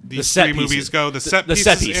these set three movies pieces. go, the set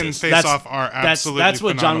set pieces in Face Off are absolutely That's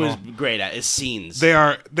what phenomenal. John Woo's great at is scenes. They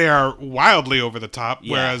are wildly over the top,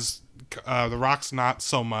 Yeah. whereas The Rock's not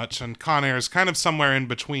so much, and Con Air is kind of somewhere in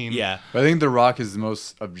between. Yeah. But I think The Rock is the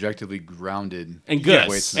most objectively grounded And good,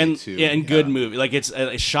 way to and make too. and good movie. Like it's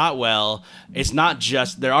shot well. It's not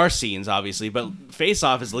just there are scenes obviously, but Face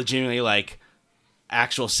Off is legitimately like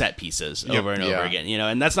actual set pieces over and over again,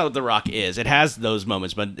 and that's not what The Rock is. It has those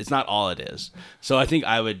moments, but it's not all it is. So I think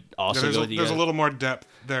I would also go with you There's guys. a little more depth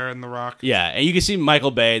there in The Rock. Yeah, and you can see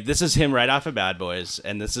Michael Bay. This is him right off of Bad Boys,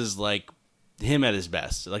 and this is like him at his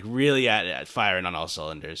best, like really at firing on all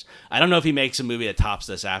cylinders. I don't know if he makes a movie that tops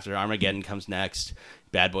this after Armageddon comes next.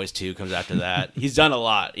 Bad Boys 2 comes after that. He's done a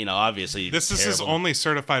lot, obviously. This is his only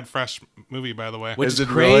certified fresh movie, by the way. Which is it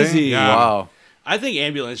crazy. Really? Yeah. Wow. I think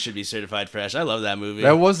Ambulance should be certified fresh. I love that movie.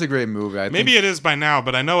 That was a great movie. Maybe it is by now,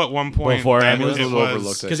 but I know at one point Before that Ambulance it was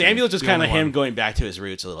overlooked. because Ambulance was kind of him going back to his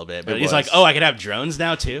roots a little bit. But he's like, oh, I could have drones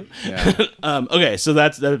now too. Yeah. Okay, so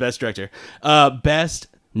that's the best director. Best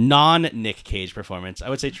non-Nic Cage performance. I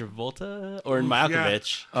would say Travolta or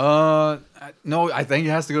Malkovich. No, I think it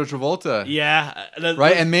has to go to Travolta. Yeah.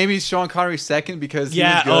 Right, and maybe Sean Connery second because he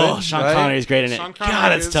was good. Oh, Sean right? Connery's great in it. Sean Connery God,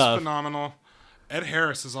 that's is tough. phenomenal. Ed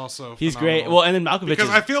Harris is also He's phenomenal. great. Well, and then Malkovich because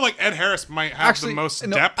is... I feel like Ed Harris might have the most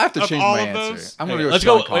no, depth I have to of change all my of answer. those. I'm gonna Okay, go let's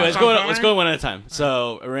Sean go. Connery. Let's go one at a time.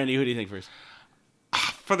 So, Randy, who do you think first?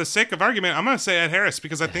 For the sake of argument, I'm going to say Ed Harris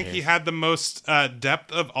because I think he had the most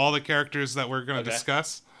depth of all the characters that we're going to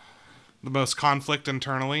discuss. The most conflict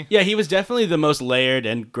internally. Yeah, he was definitely the most layered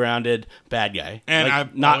and grounded bad guy.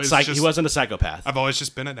 And like, he wasn't a psychopath. I've always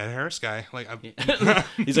just been an Ed Harris guy. Like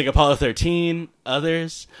he's like Apollo 13,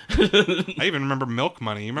 others. I even remember Milk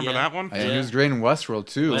Money. You remember that one? He was great in Westworld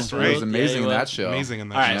too. Westworld, He was amazing he in was. that show. Amazing in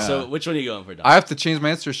that All right, show. so which one are you going for, Don? I have to change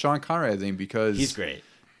my answer to Sean Connery, I think, because He's great.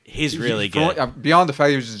 He's really good. Beyond the fact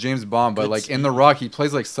he was just James Bond, but Good like scene. in The Rock, he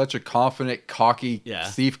plays like such a confident, cocky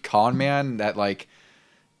thief con man that like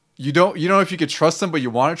you don't know if you could trust him, but you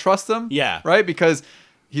want to trust him. Yeah. Right? Because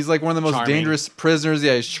he's like one of the most Charming. dangerous prisoners.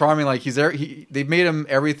 Yeah, he's charming. Like they've made him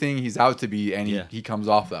everything he's out to be, and he comes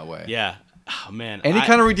off that way. Yeah. Oh man. And he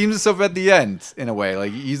kind of redeems himself at the end in a way.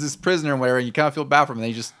 Like he's this prisoner and whatever, and you kind of feel bad for him, and then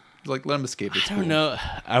you just like let him escape. It's I don't know.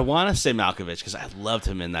 I want to say Malkovich because I loved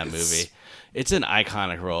him in that movie. It's an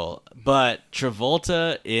iconic role, but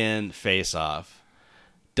Travolta in Face Off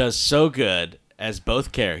does so good as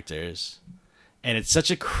both characters, and it's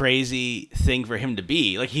such a crazy thing for him to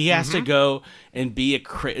be. Like he has to go and be a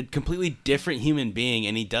completely different human being,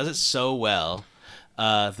 and he does it so well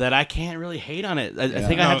that I can't really hate on it. I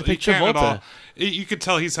think I have to pick you can't at all. Travolta. You could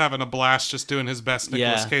tell he's having a blast just doing his best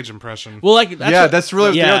Nicolas Cage impression. Well, like that's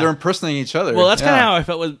really they're impersonating each other. Well, that's kind of how I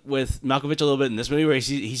felt with Malkovich a little bit in this movie, where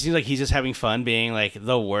he seems like he's just having fun being like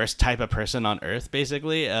the worst type of person on earth,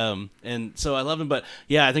 basically. And so I love him, but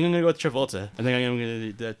yeah, I think I'm gonna go with Travolta. I think I'm gonna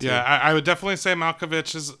do that too. Yeah, I would definitely say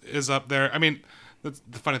Malkovich is up there. I mean, the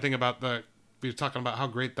funny thing about we were talking about how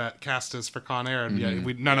great that cast is for Con Air,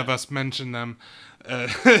 and none of us mentioned them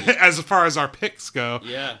as far as our picks go.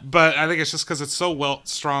 Yeah. But I think it's just because it's so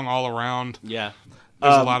strong all around. Yeah.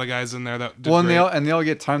 There's a lot of guys in there that did and great. they all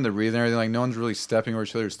get time to breathe and everything. Like no one's really stepping over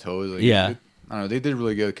each other's toes. Like, I don't know. They did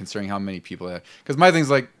really good considering how many people they had. Because my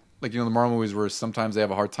thing's like the Marvel movies where sometimes they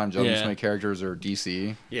have a hard time juggling so many characters or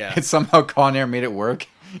DC. Yeah. And somehow Con Air made it work,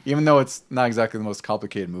 even though it's not exactly the most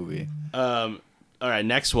complicated movie. All right,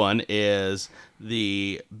 next one is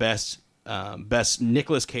the best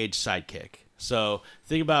Nicolas Cage sidekick. So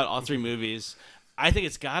think about all three movies. I think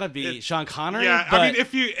it's got to be Sean Connery. Yeah, but, I mean,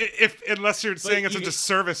 unless you're saying it's a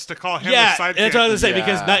disservice to call him yeah, the sidekick. that's what I was going to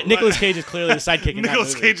say, because Nicolas Cage is clearly the sidekick in that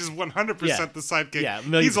Nicolas movie. Cage is 100% the sidekick. Yeah,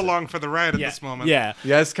 he's along for the ride at this moment. Yeah.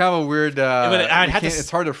 Yeah, it's kind of a weird.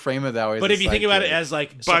 It's hard to frame it that way. But if you think about it as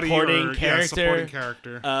like supporting character,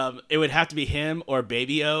 it would have to be him or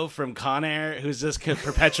Baby O from Con Air, who's just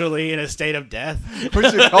perpetually in a state of death.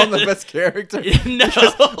 Would you call him the best character? No.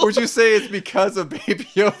 Would you say it's because of Baby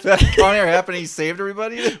O that Con Air happened? He saved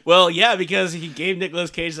everybody. Well, yeah, because he gave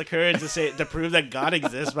Nicolas Cage the courage to prove that God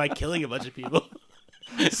exists by killing a bunch of people.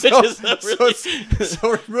 So this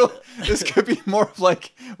could be more of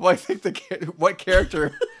like, well, I think what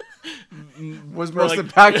character was most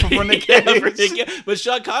impactful for Nic Cage. But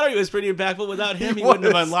Sean Connery was pretty impactful. Without him, he wouldn't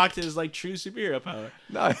have unlocked his true superhero power.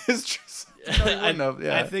 No, it's true.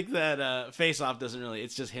 I think that Face Off doesn't really.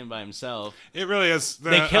 It's just him by himself. It really is.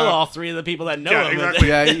 They kill all three of the people that know him. Exactly.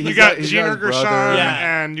 Yeah, you got Gina Gershon,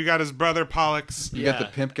 and you got his brother Pollux. You got the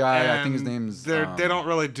pimp guy. And I think his name's. They don't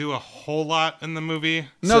really do a whole lot in the movie.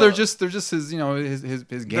 No, they're just his his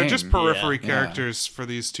game. They're just periphery characters for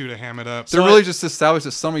these two to ham it up. They're really just established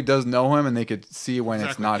that somebody does know him and they could see when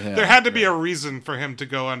it's not him. There had to be a reason for him to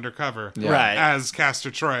go undercover, right? As Castor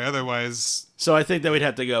Troy, otherwise. So I think that we'd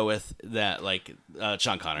have to go with that,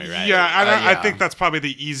 Sean Connery, right? Yeah, I think that's probably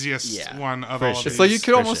the easiest one of all of these. It's like you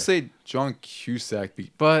could almost say John Cusack,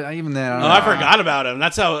 but even then, I forgot about him.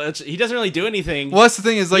 That's how he doesn't really do anything. Well, that's the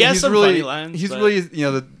thing is like he's really,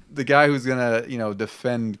 the the guy who's gonna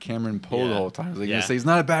defend Cameron Poe the whole time. He's like gonna say he's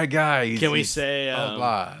not a bad guy. Can we say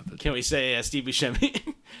Steve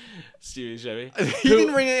Buscemi? Steve Buscemi. He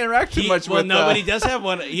didn't really interact too much with. No, but he does have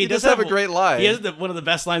one. He does have a great line. He has one of the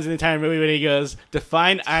best lines in the entire movie when he goes,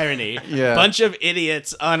 "Define irony." Yeah. Bunch of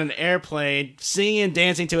idiots on an airplane singing and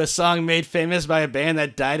dancing to a song made famous by a band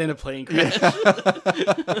that died in a plane crash.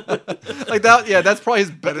 Like that. Yeah, that's probably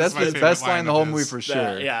that's his best line in the whole movie for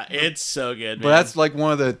sure. Yeah, it's so good. Man. But that's like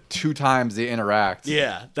one of the 2 times they interact.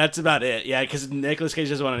 Yeah, that's about it. Yeah, because Nicolas Cage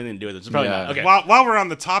doesn't want anything to do with it. It's probably not. Okay. While we're on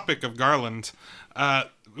the topic of Garland,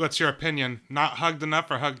 what's your opinion? Not hugged enough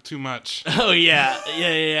or hugged too much? Oh yeah.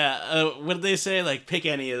 What did they say? Like pick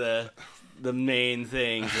any of the main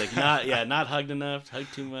things. Like not hugged enough,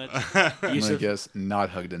 hugged too much. I'm gonna guess not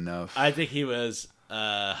hugged enough. I think he was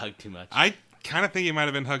hugged too much. I kind of think he might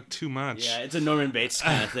have been hugged too much. Yeah, it's a Norman Bates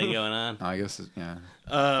kind of thing going on. I guess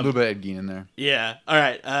a little bit of Ed Gein in there. Yeah. All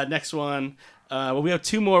right. Next one. Well, we have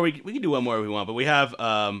 2 more. We can do one more if we want, but we have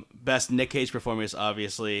best Nick Cage performance,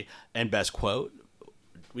 obviously, and best quote.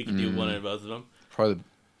 We can do one of both of them. Probably.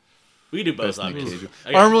 We can do both, obviously.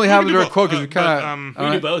 I don't really have a direct quote because we kind of. We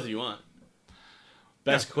can do both if you want.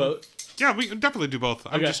 Best quote. Yeah, we can definitely do both.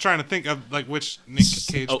 I'm just trying to think of like which Nick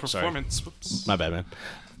Cage performance. Sorry. Whoops. My bad, man.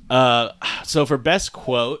 So for best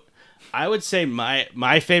quote, I would say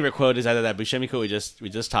my favorite quote is either that Buscemi quote we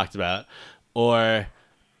just talked about, or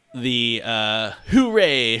the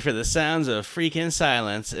 "Hooray for the sounds of freaking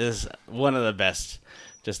silence" is one of the best,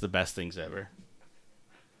 just the best things ever.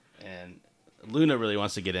 And Luna really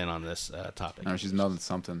wants to get in on this topic. No, she's melting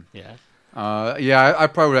something. Yeah. I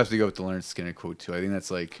probably would have to go with the Leonard Skinner quote too. I think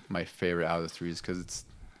that's like my favorite out of the 3 because it's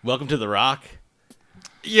 "Welcome to the Rock."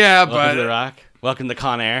 Yeah, Welcome to the Rock. Welcome to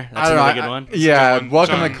Con Air. That's a really good one. Yeah, good one.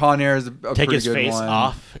 Welcome John, to Con Air is a pretty good one. Take his face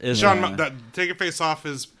off. Take your face off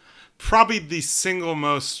is probably the single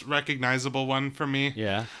most recognizable one for me.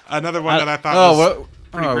 Yeah. Another one that I thought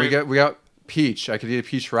was we got Peach. I could eat a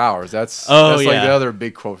peach for hours. That's like the other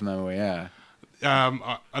big quote from that movie. Yeah.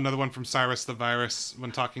 Another one from Cyrus the Virus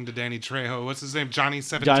when talking to Danny Trejo. What's his name? Johnny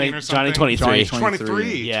 17 or something? Johnny 23.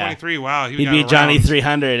 23. Yeah. 23. Wow. He'd be Johnny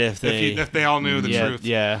 300 if they all knew the truth.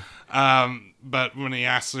 Yeah. But when he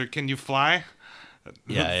asks her, "Can you fly?"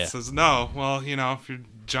 Yeah. Says no. Well, if your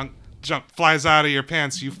junk flies out of your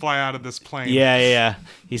pants, you fly out of this plane. Yeah.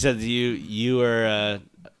 He said you were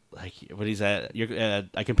like, what is that?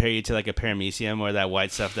 I compare you to like a paramecium, or that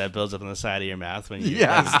white stuff that builds up on the side of your mouth when you're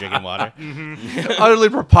drinking water. Utterly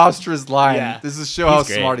preposterous line. Yeah. This is show how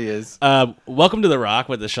smart he is. Welcome to the Rock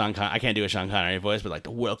with the Sean I can't do a Sean Connery voice, but like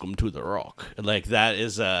the "Welcome to the Rock," like that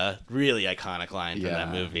is a really iconic line from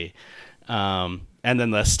that movie. And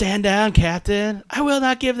then the "Stand down, Captain. I will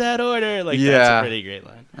not give that order." Like that's a pretty great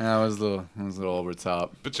line. That was a little over the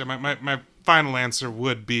top. But yeah, my final answer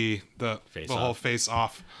would be the whole face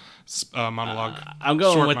off monologue. I'm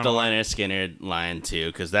going with the Leonard Skinner line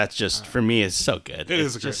too, because that's just for me is so good.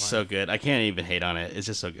 It's just so good. I can't even hate on it. It's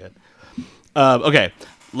just so good. Okay,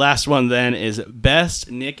 last one then is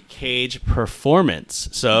best Nick Cage performance.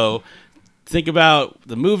 So think about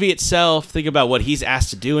the movie itself. Think about what he's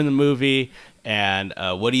asked to do in the movie. And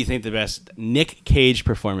what do you think the best Nick Cage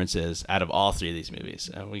performance is out of all 3 of these movies?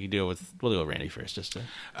 We'll do it with Randy first.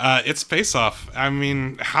 It's Face Off. I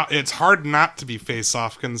mean, it's hard not to be Face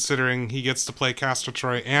Off considering he gets to play Castor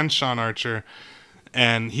Troy and Sean Archer,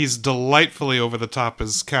 and he's delightfully over the top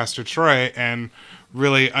as Castor Troy and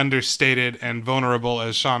really understated and vulnerable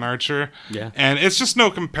as Sean Archer. Yeah, and it's just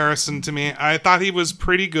no comparison to me. I thought he was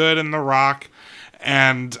pretty good in The Rock.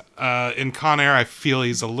 And in Con Air, I feel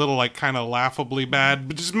he's a little like kind of laughably bad,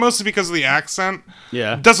 but just mostly because of the accent.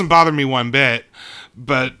 Yeah, it doesn't bother me one bit.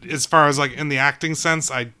 But as far as like in the acting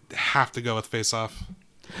sense, I have to go with Face Off.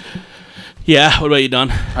 Yeah, what about you,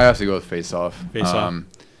 Don? I have to go with Face Off. Face Off.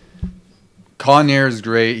 Con Air is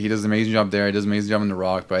great. He does an amazing job there. He does an amazing job in The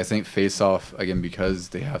Rock. But I think Face Off again because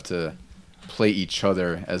they have to play each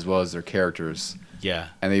other as well as their characters. Yeah,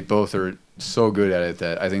 and they both are so good at it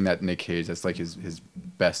that I think that Nick Cage, that's like his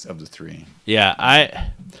best of the 3. Yeah,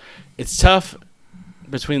 it's tough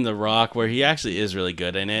between The Rock, where he actually is really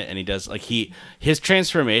good in it, and he does like his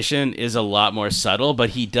transformation is a lot more subtle,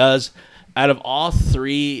 but he does out of all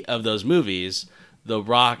 3 of those movies, The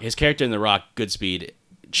Rock, his character in The Rock, Goodspeed,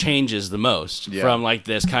 changes the most from like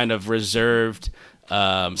this kind of reserved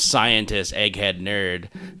scientist, egghead nerd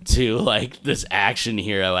to like this action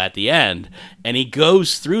hero at the end, and he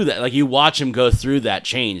goes through that. Like you watch him go through that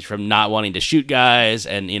change from not wanting to shoot guys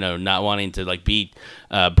and not wanting to like be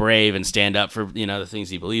brave and stand up for the things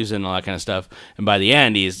he believes in and all that kind of stuff. And by the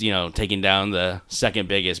end, he's taking down the second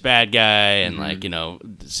biggest bad guy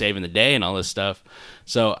and saving the day and all this stuff.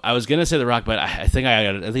 So I was gonna say The Rock, but I think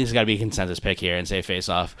it's got to be a consensus pick here and say Face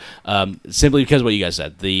Off, simply because of what you guys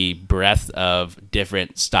said, the breadth of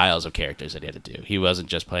different styles of characters that he had to do. He wasn't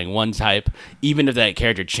just playing one type. Even if that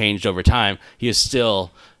character changed over time, he was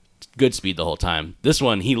still Goodspeed the whole time. This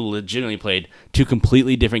one, he legitimately played two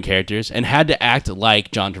completely different characters and had to act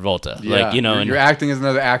like John Travolta. Yeah, you're acting as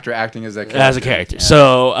another actor, acting as that character. As a character. Yeah.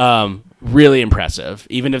 So really impressive.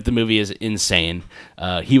 Even if the movie is insane,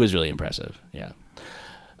 he was really impressive. Yeah.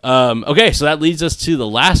 Okay, so that leads us to the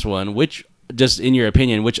last one. Which, just in your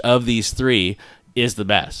opinion, which of these three is the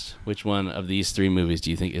best? Which one of these three movies do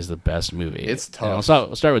you think is the best movie? It's tough.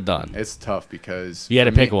 We'll start with Don. It's tough because you had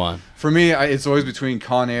to pick one. For me, it's always between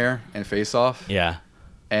Con Air and Face Off. Yeah.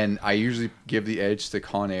 And I usually give the edge to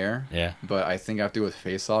Con Air. Yeah. But I think I have to go with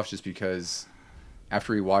Face Off just because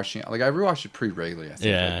after rewatching, I rewatch it pretty regularly. I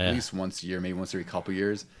think at least once a year, maybe once every couple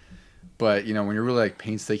years. But when you're really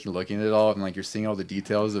painstaking looking at it all and you're seeing all the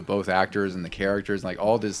details of both actors and the characters and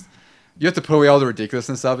all this, you have to put away all the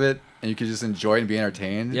ridiculousness of it and you can just enjoy it and be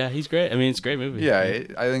entertained. Yeah, he's great. I mean, it's a great movie. Yeah,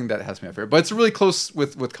 I think that has to be my favorite. But it's really close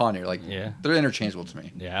with Con Air. They're interchangeable to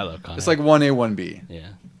me. Yeah, I love Con Air. It's like 1A, 1B. Yeah.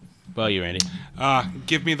 Well, you, Randy?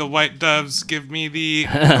 Give me the white doves. Give me the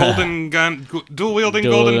golden gun, dual wielding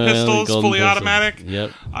golden pistols, fully automatic.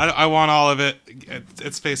 Yep. I want all of it.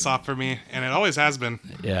 It's Face Off for me, and it always has been.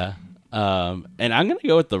 Yeah. And I'm gonna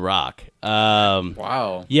go with The Rock.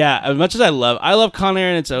 Wow. Yeah, as much as I love Con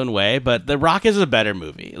Air in its own way, but The Rock is a better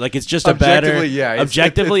movie. It's just objectively,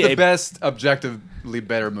 objectively it's the best objectively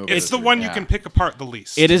better movie. It's the one you can pick apart the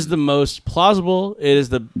least. It is the most plausible. It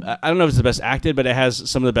is I don't know if it's the best acted, but it has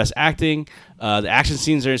some of the best acting. The action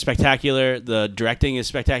scenes are spectacular. The directing is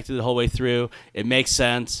spectacular the whole way through. It makes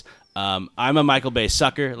sense. I'm a Michael Bay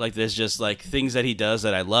sucker. There's just things that he does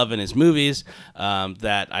that I love in his movies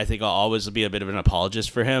that I think I'll always be a bit of an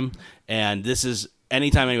apologist for him. And this is,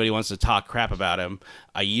 anytime anybody wants to talk crap about him,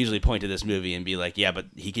 I usually point to this movie and be like, yeah, but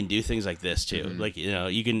he can do things like this too. Mm-hmm.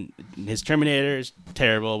 You can, his Terminator is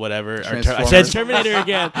terrible, whatever. I said Terminator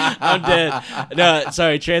again. I'm dead. No,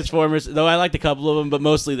 sorry, Transformers, though I liked a couple of them, but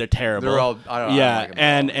mostly they're terrible. They're all, I don't like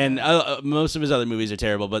them and most of his other movies are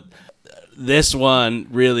terrible, but this one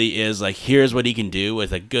really is here's what he can do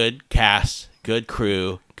with a good cast, good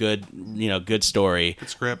crew, good story, good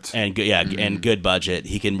script, and good and good budget.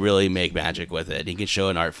 He can really make magic with it. He can show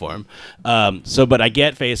an art form. But I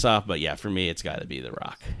get Face Off, but yeah, for me it's got to be The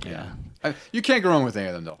Rock. Yeah. You can't go wrong with any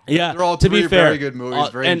of them, though. Yeah, they're all three very good movies,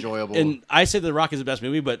 very enjoyable. And I say The Rock is the best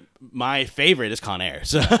movie, but my favorite is Con Air.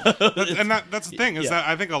 So, that's the thing is that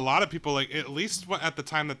I think a lot of people at least at the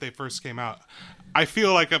time that they first came out, I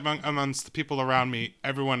feel like amongst the people around me,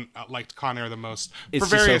 everyone liked Con Air the most for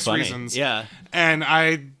various reasons. Yeah, and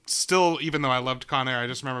I still, even though I loved Con Air, I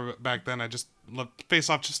just remember back then I just loved Face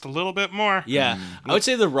Off just a little bit more. Yeah, I would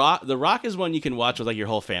say The Rock is one you can watch with your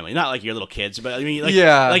whole family, not your little kids, but I mean, you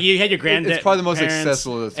had your granddad. It's probably the most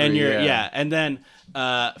accessible of the three. And and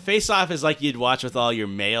then Face Off is you'd watch with all your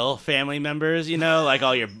male family members,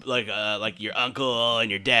 all your your uncle and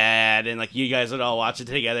your dad, and you guys would all watch it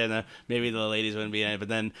together, and then maybe the ladies wouldn't be in it. But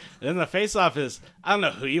then the Face Off is, I don't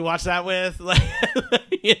know who you watch that with,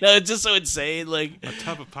 it's just so insane, a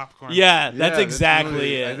tub of popcorn. Yeah, that's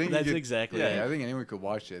exactly it. That's exactly it. Yeah, I think anyone could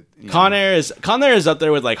watch it. Con Air is up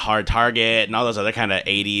there with Hard Target and all those other kind of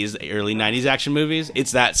 80s, early 90s action movies.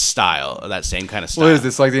 It's that style, that same kind of style. What is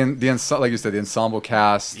this like you said, the ensemble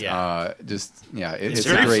cast? Yeah, it's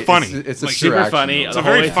very great, funny. It's a super funny. Movie. It's a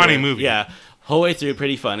very funny movie. Yeah, whole way through,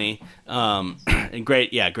 pretty funny. And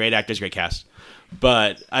great actors, great cast.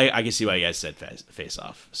 But I can see why you guys said Face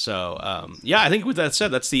Off. So I think with that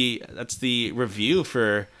said, that's the review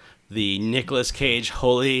for the Nicolas Cage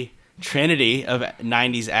holy trinity of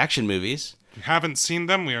 90s action movies. If you haven't seen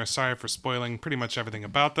them, we are sorry for spoiling pretty much everything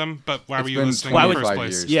about them. But why were you listening in the first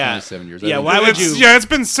place? Years, yeah, 27 years. Yeah, why would you? Yeah, it's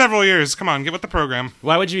been several years. Come on, get with the program.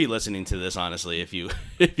 Why would you be listening to this, honestly, if you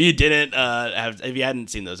didn't if you hadn't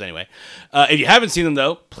seen those anyway? If you haven't seen them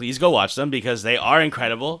though, please go watch them because they are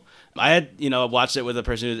incredible. I had watched it with a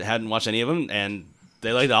person who hadn't watched any of them, and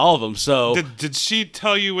they liked all of them. So did she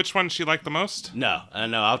tell you which one she liked the most? No,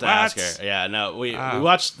 I'll have to ask her. Yeah, no, we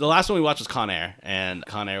watched, the last one we watched was Con Air, and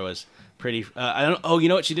Con Air was pretty. I don't. Oh, you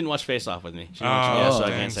know what? She didn't watch Face Off with me. She didn't watch, so I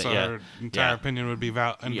can't say. Her entire opinion would be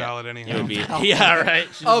invalid anyhow. It would be, right.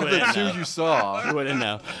 Of the two you saw, you wouldn't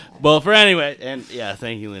know. Well, for anyway, and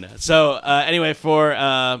thank you, Luna. So anyway, for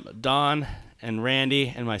Dawn and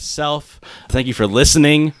Randy and myself. Thank you for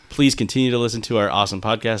listening. Please continue to listen to our awesome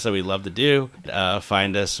podcast that we love to do.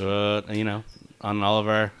 Find us, on all of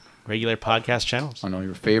our regular podcast channels. On all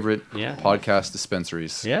your favorite podcast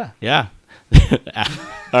dispensaries. Yeah.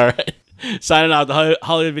 All right. Signing off. The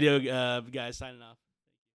Hollywood Video guys signing off.